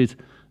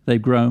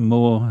they've grown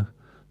more.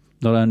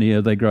 Not only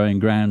are they growing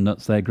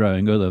groundnuts, they're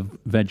growing other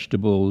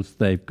vegetables.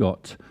 They've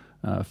got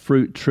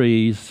fruit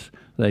trees.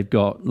 They've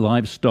got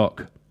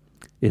livestock.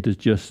 It has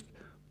just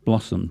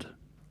blossomed.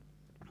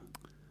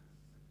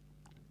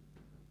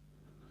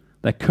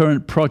 Their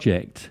current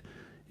project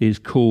is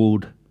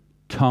called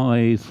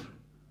Tithe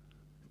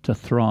to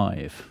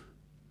Thrive.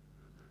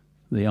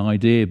 The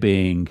idea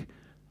being,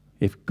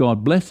 if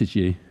God blesses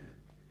you,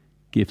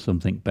 give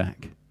something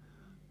back.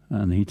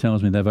 And he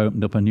tells me they've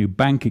opened up a new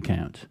bank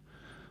account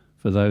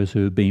for those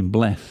who have been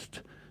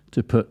blessed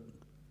to put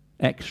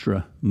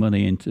extra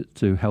money into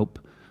to help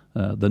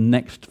the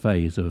next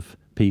phase of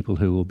people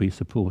who will be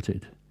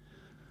supported.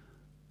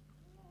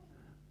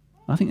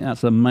 I think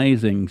that's an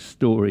amazing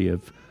story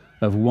of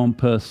one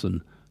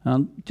person.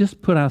 And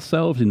just put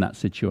ourselves in that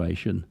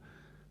situation.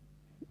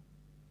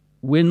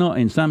 We're not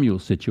in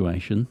Samuel's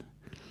situation,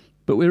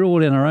 but we're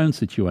all in our own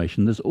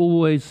situation. There's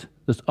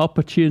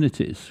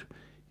opportunities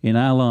in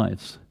our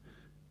lives.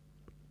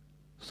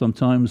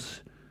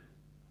 Sometimes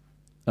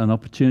an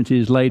opportunity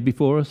is laid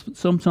before us, but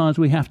sometimes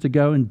we have to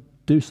go and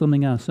do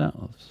something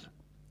ourselves.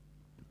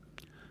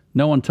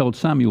 No one told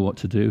Samuel what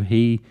to do.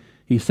 He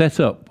set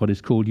up what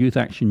is called Youth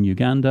Action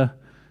Uganda,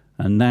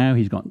 and now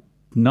he's got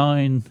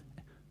 9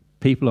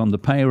 people on the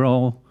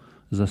payroll,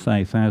 as I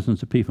say,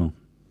 thousands of people.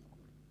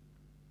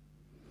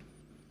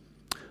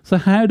 So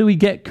how do we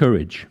get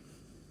courage?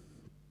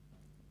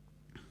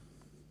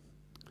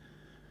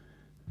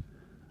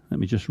 Let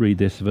me just read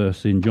this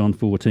verse in John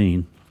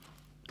 14.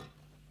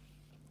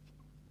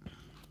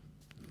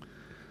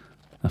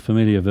 A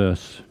familiar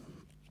verse.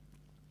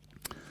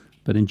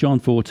 But in John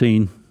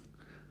 14,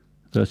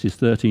 verses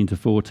 13 to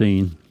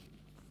 14,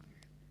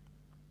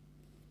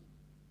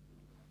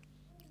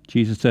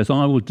 Jesus says,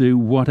 I will do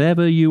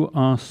whatever you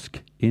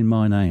ask in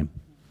my name.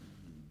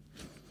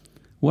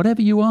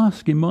 Whatever you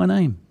ask in my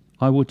name,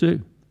 I will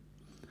do.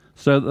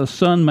 So that the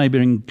Son may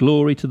bring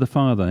glory to the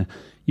Father.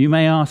 You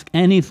may ask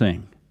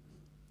anything,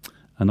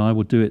 and I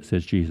will do it,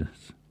 says Jesus.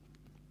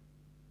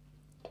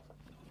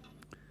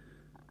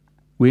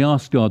 We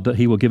ask God that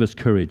he will give us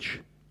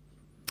courage,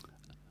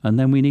 and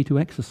then we need to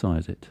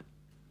exercise it.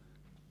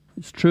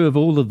 It's true of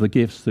all of the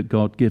gifts that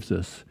God gives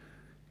us.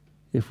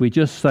 If we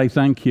just say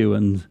thank you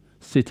and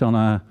sit on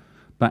our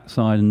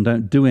backside and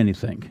don't do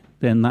anything,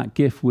 then that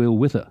gift will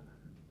wither.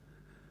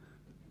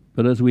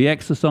 But as we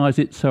exercise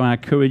it, so our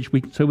courage,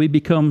 we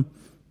become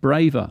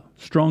braver,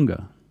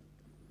 stronger.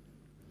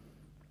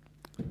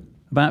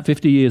 About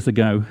 50 years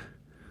ago,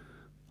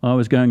 I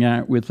was going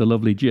out with the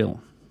lovely Jill,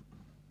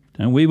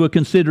 and we were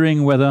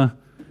considering whether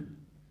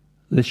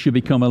this should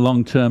become a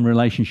long-term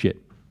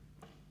relationship.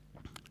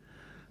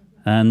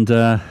 And,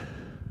 well,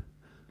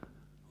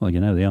 you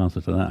know the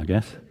answer to that, I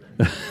guess.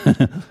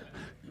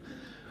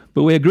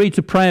 But we agreed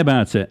to pray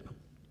about it.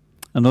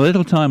 And a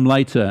little time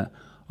later,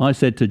 I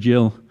said to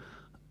Jill,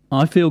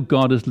 I feel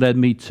God has led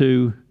me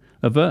to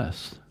a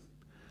verse.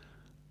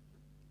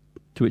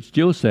 To which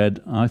Jill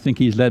said, I think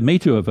he's led me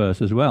to a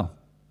verse as well.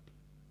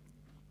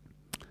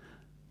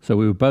 So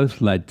we were both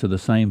led to the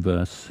same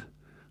verse,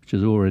 which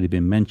has already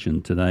been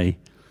mentioned today,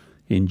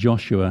 in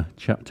Joshua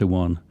chapter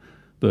 1,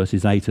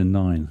 verses 8 and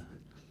 9,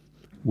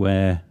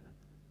 where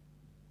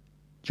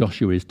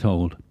Joshua is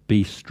told,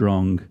 be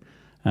strong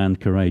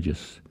and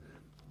courageous.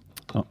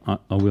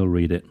 I will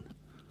read it.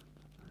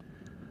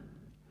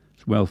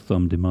 It's well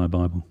thumbed in my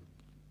Bible.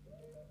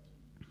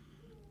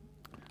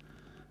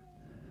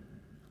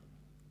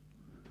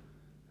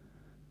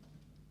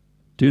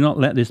 Do not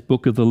let this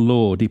book of the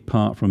law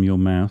depart from your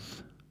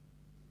mouth.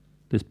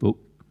 This book.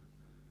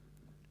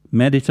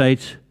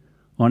 Meditate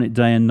on it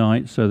day and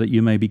night so that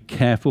you may be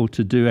careful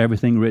to do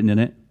everything written in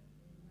it.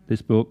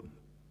 This book.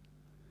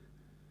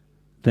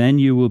 then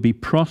you will be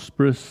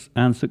prosperous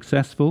and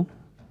successful.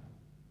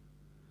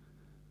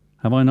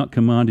 Have I not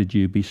commanded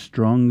you, be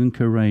strong and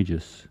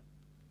courageous?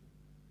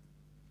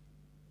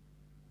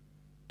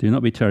 Do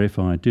not be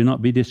terrified, do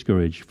not be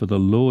discouraged, for the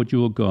Lord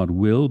your God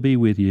will be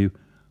with you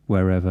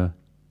wherever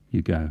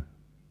you go.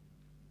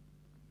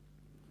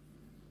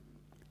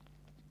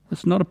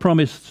 It's not a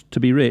promise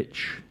to be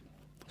rich.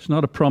 It's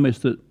not a promise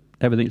that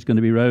everything's going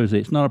to be rosy.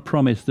 It's not a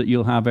promise that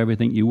you'll have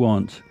everything you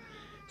want.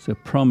 It's a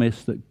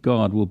promise that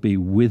God will be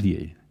with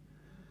you.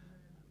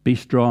 Be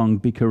strong,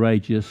 be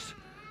courageous.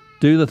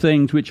 Do the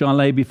things which I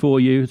lay before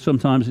you.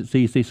 Sometimes it's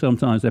easy,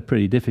 sometimes they're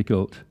pretty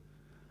difficult.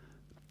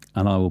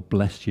 And I will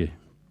bless you.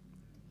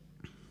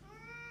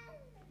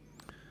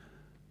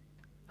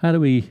 How do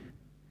we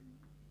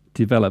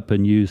develop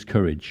and use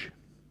courage?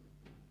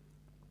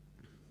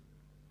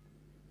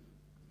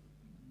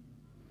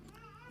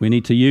 We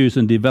need to use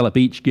and develop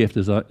each gift,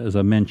 as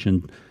I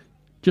mentioned.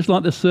 Just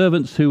like the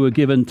servants who were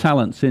given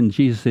talents in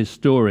Jesus'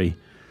 story.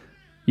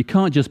 You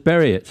can't just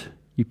bury it.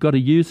 You've got to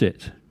use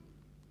it.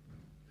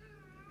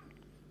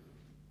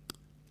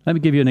 Let me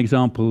give you an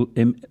example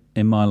in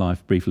my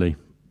life briefly.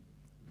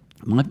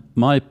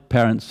 My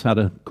parents had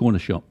a corner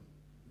shop,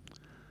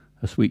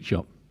 a sweet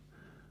shop,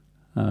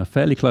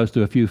 fairly close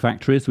to a few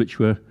factories which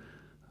were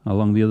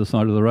along the other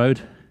side of the road.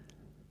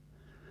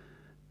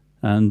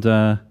 And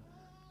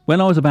when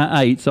I was about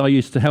 8, I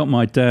used to help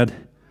my dad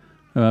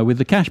with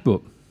the cash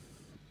book.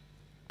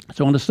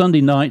 So on a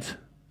Sunday night,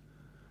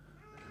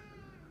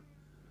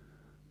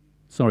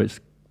 sorry,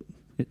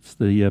 it's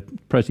the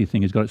Prezi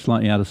thing has got it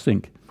slightly out of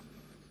sync.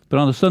 But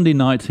on a Sunday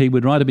night, he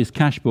would write up his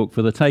cash book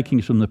for the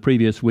takings from the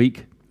previous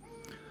week.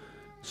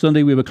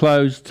 Sunday we were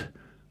closed.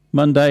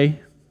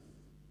 Monday,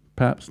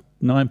 perhaps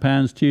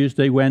 £9.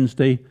 Tuesday,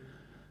 Wednesday.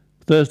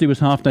 Thursday was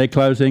half-day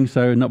closing,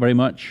 so not very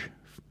much.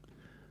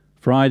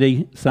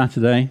 Friday,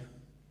 Saturday.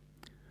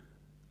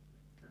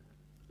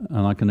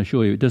 And I can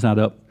assure you, it does add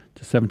up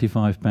to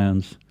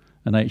 £75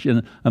 an each.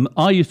 And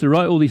I used to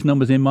write all these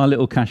numbers in my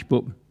little cash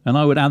book, and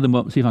I would add them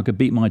up and see if I could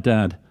beat my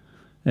dad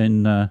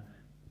in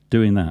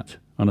doing that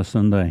on a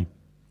Sunday.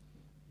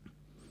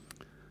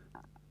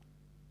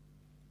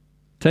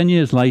 10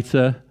 years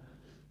later,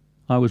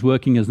 I was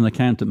working as an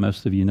accountant.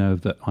 Most of you know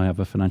that I have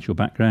a financial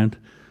background.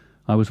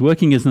 I was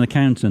working as an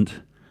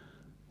accountant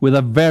with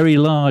a very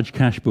large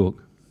cash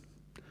book.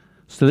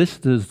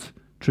 Solicitors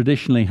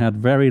traditionally had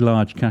very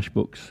large cash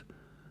books.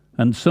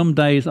 And some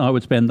days I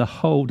would spend the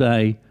whole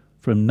day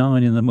from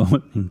 9 in the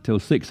morning till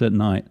 6 at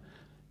night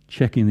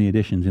checking the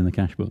additions in the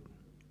cash book.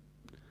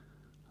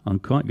 I'm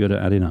quite good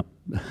at adding up.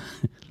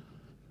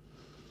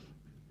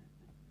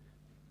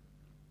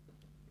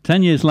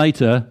 10 years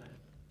later,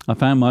 I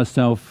found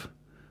myself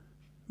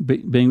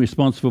being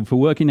responsible for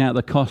working out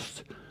the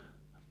cost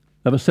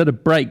of a set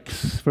of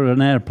brakes for an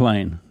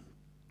airplane.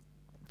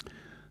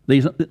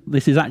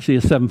 This is actually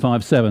a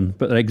 757,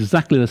 but they're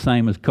exactly the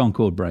same as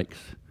Concorde brakes.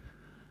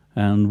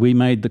 And we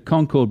made the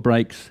Concorde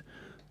brakes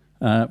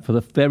for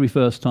the very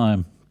first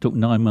time. It took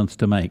 9 months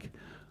to make.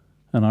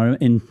 And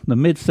in the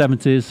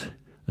mid-70s,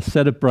 a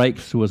set of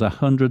brakes was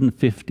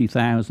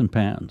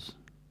 £150,000,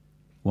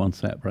 one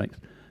set of brakes.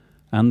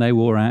 And they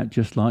wore out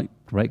just like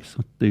brakes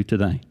do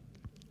today.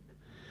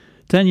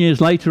 10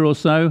 years later or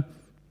so,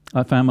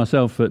 I found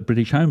myself at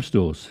British Home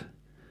Stores,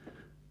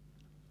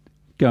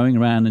 going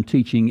around and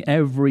teaching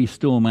every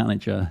store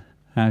manager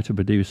how to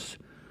produce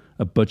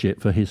a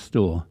budget for his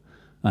store.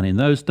 And in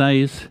those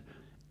days,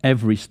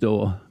 every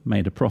store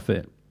made a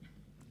profit.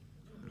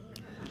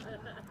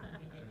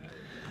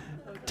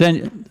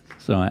 10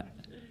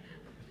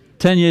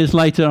 years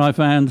later, I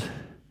found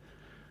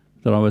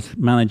that I was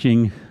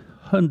managing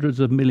hundreds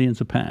of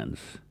millions of pounds.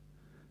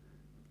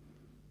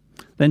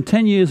 Then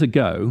 10 years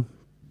ago,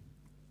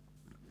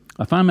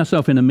 I found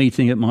myself in a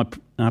meeting at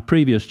our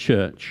previous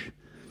church.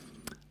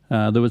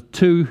 There were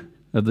 2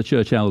 of the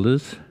church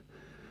elders,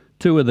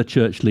 2 of the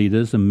church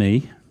leaders, and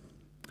me.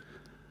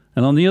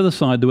 And on the other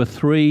side, there were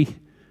 3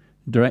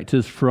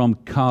 directors from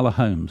Carla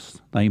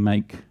Homes. They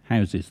make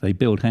houses, they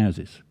build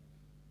houses.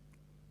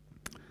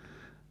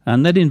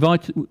 And they'd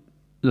invited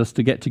us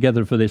to get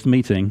together for this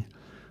meeting.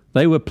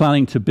 They were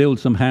planning to build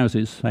some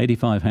houses,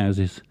 85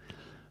 houses,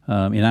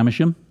 in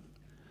Amersham.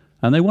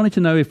 And they wanted to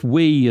know if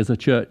we, as a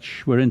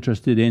church, were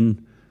interested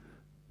in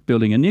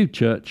building a new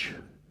church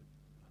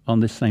on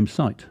this same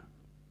site,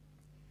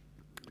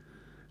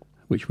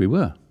 which we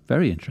were,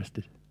 very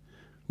interested.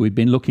 We'd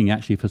been looking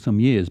actually for some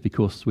years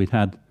because we'd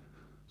had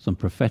some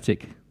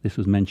prophetic, this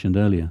was mentioned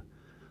earlier,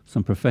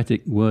 some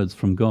prophetic words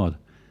from God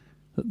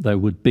that there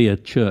would be a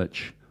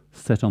church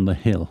set on the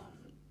hill.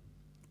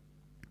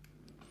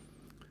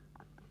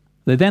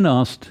 They then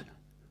asked,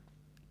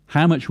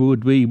 how much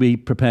would we be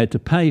prepared to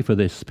pay for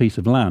this piece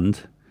of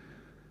land?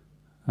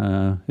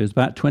 It was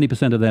about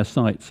 20% of their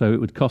site, so it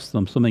would cost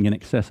them something in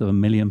excess of £1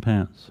 million.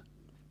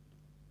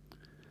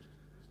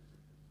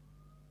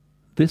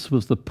 This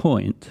was the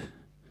point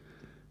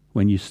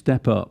when you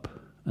step up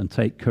and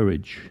take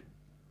courage,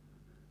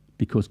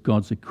 because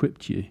God's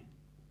equipped you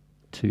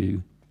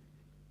to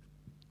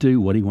do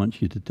what he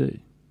wants you to do.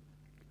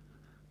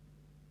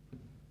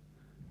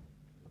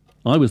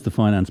 I was the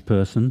finance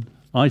person.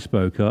 I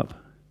spoke up.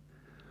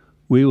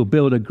 We will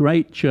build a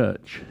great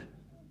church,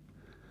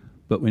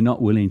 but we're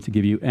not willing to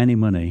give you any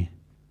money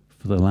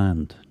for the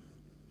land.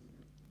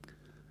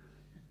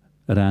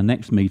 At our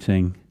next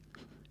meeting,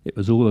 it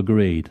was all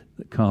agreed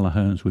that Carla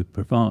Holmes would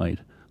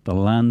provide the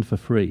land for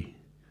free,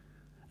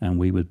 and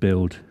we would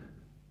build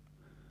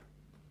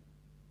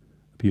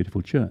a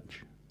beautiful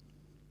church.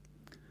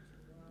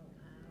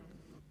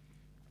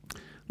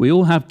 We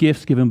all have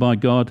gifts given by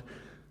God.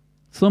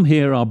 Some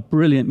here are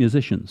brilliant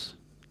musicians.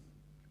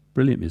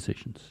 Brilliant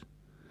musicians.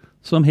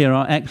 Some here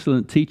are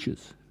excellent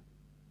teachers.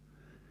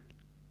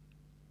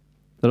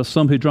 There are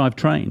some who drive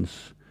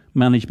trains,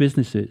 manage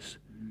businesses,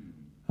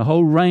 a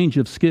whole range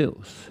of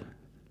skills.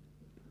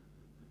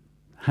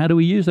 How do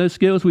we use those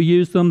skills? We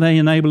use them. They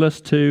enable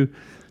us to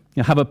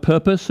have a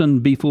purpose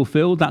and be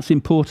fulfilled. That's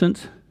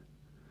important.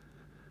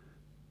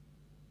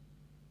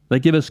 They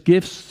give us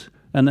gifts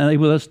and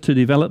enable us to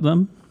develop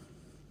them.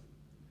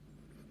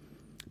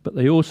 But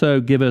they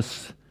also give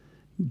us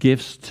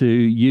gifts to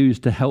use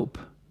to help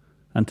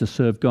and to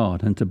serve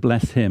God and to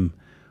bless Him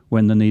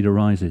when the need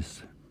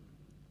arises.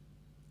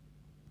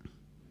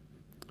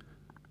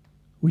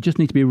 We just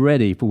need to be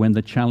ready for when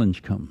the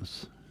challenge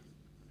comes.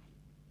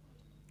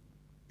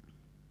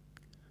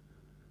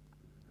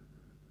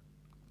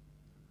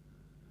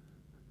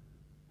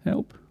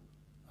 Help.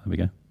 There we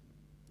go.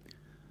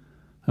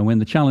 And when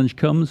the challenge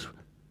comes,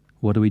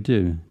 what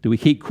do? Do we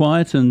keep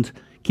quiet and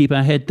keep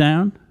our head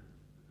down?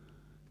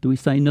 Do we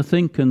say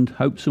nothing and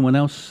hope someone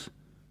else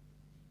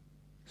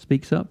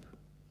speaks up?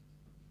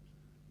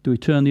 Do we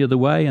turn the other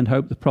way and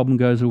hope the problem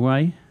goes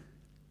away?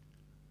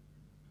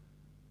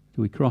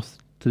 Do we cross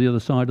to the other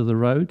side of the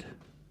road?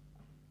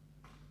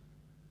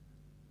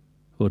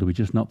 Or do we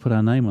just not put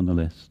our name on the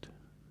list?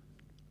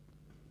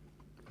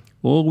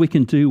 Or we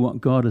can do what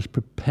God has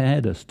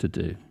prepared us to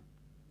do,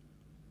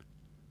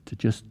 to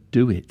just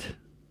do it.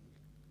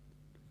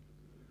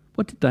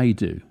 What did they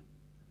do?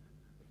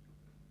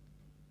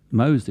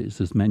 Moses,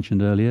 as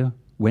mentioned earlier,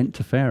 went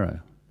to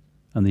Pharaoh,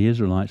 and the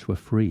Israelites were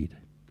freed.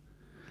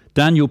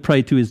 Daniel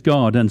prayed to his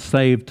God and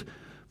saved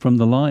from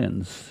the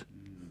lions.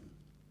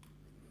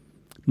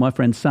 My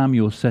friend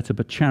Samuel set up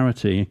a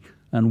charity,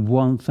 and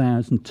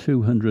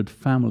 1,200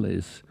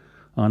 families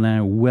are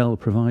now well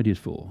provided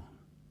for.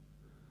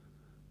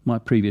 My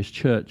previous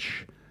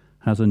church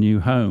has a new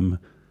home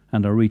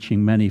and are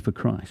reaching many for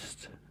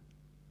Christ.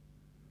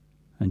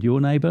 And your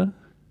neighbour,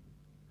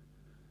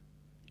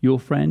 your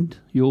friend,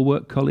 your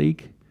work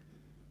colleague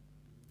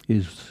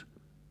is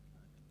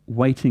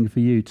waiting for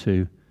you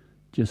to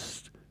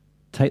just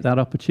take that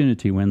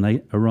opportunity when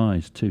they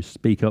arise to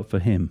speak up for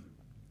Him.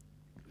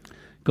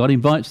 God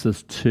invites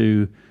us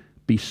to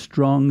be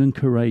strong and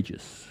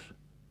courageous.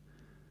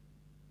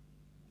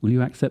 Will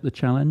you accept the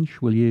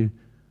challenge? Will you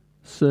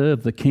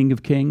serve the King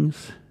of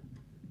Kings?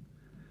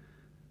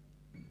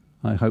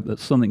 I hope that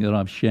something that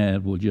I've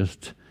shared will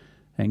just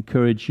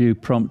encourage you,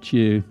 prompt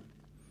you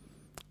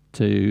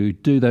to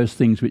do those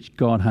things which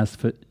God has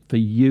for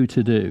you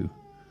to do.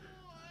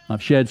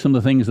 I've shared some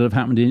of the things that have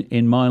happened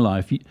in my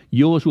life.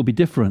 Yours will be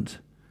different.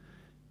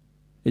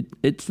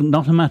 It's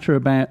not a matter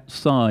about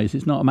size.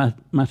 It's not a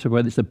matter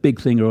whether it's a big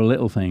thing or a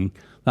little thing.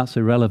 That's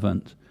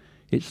irrelevant.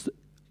 It's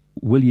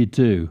will you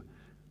do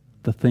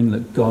the thing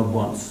that God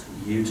wants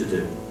you to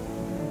do?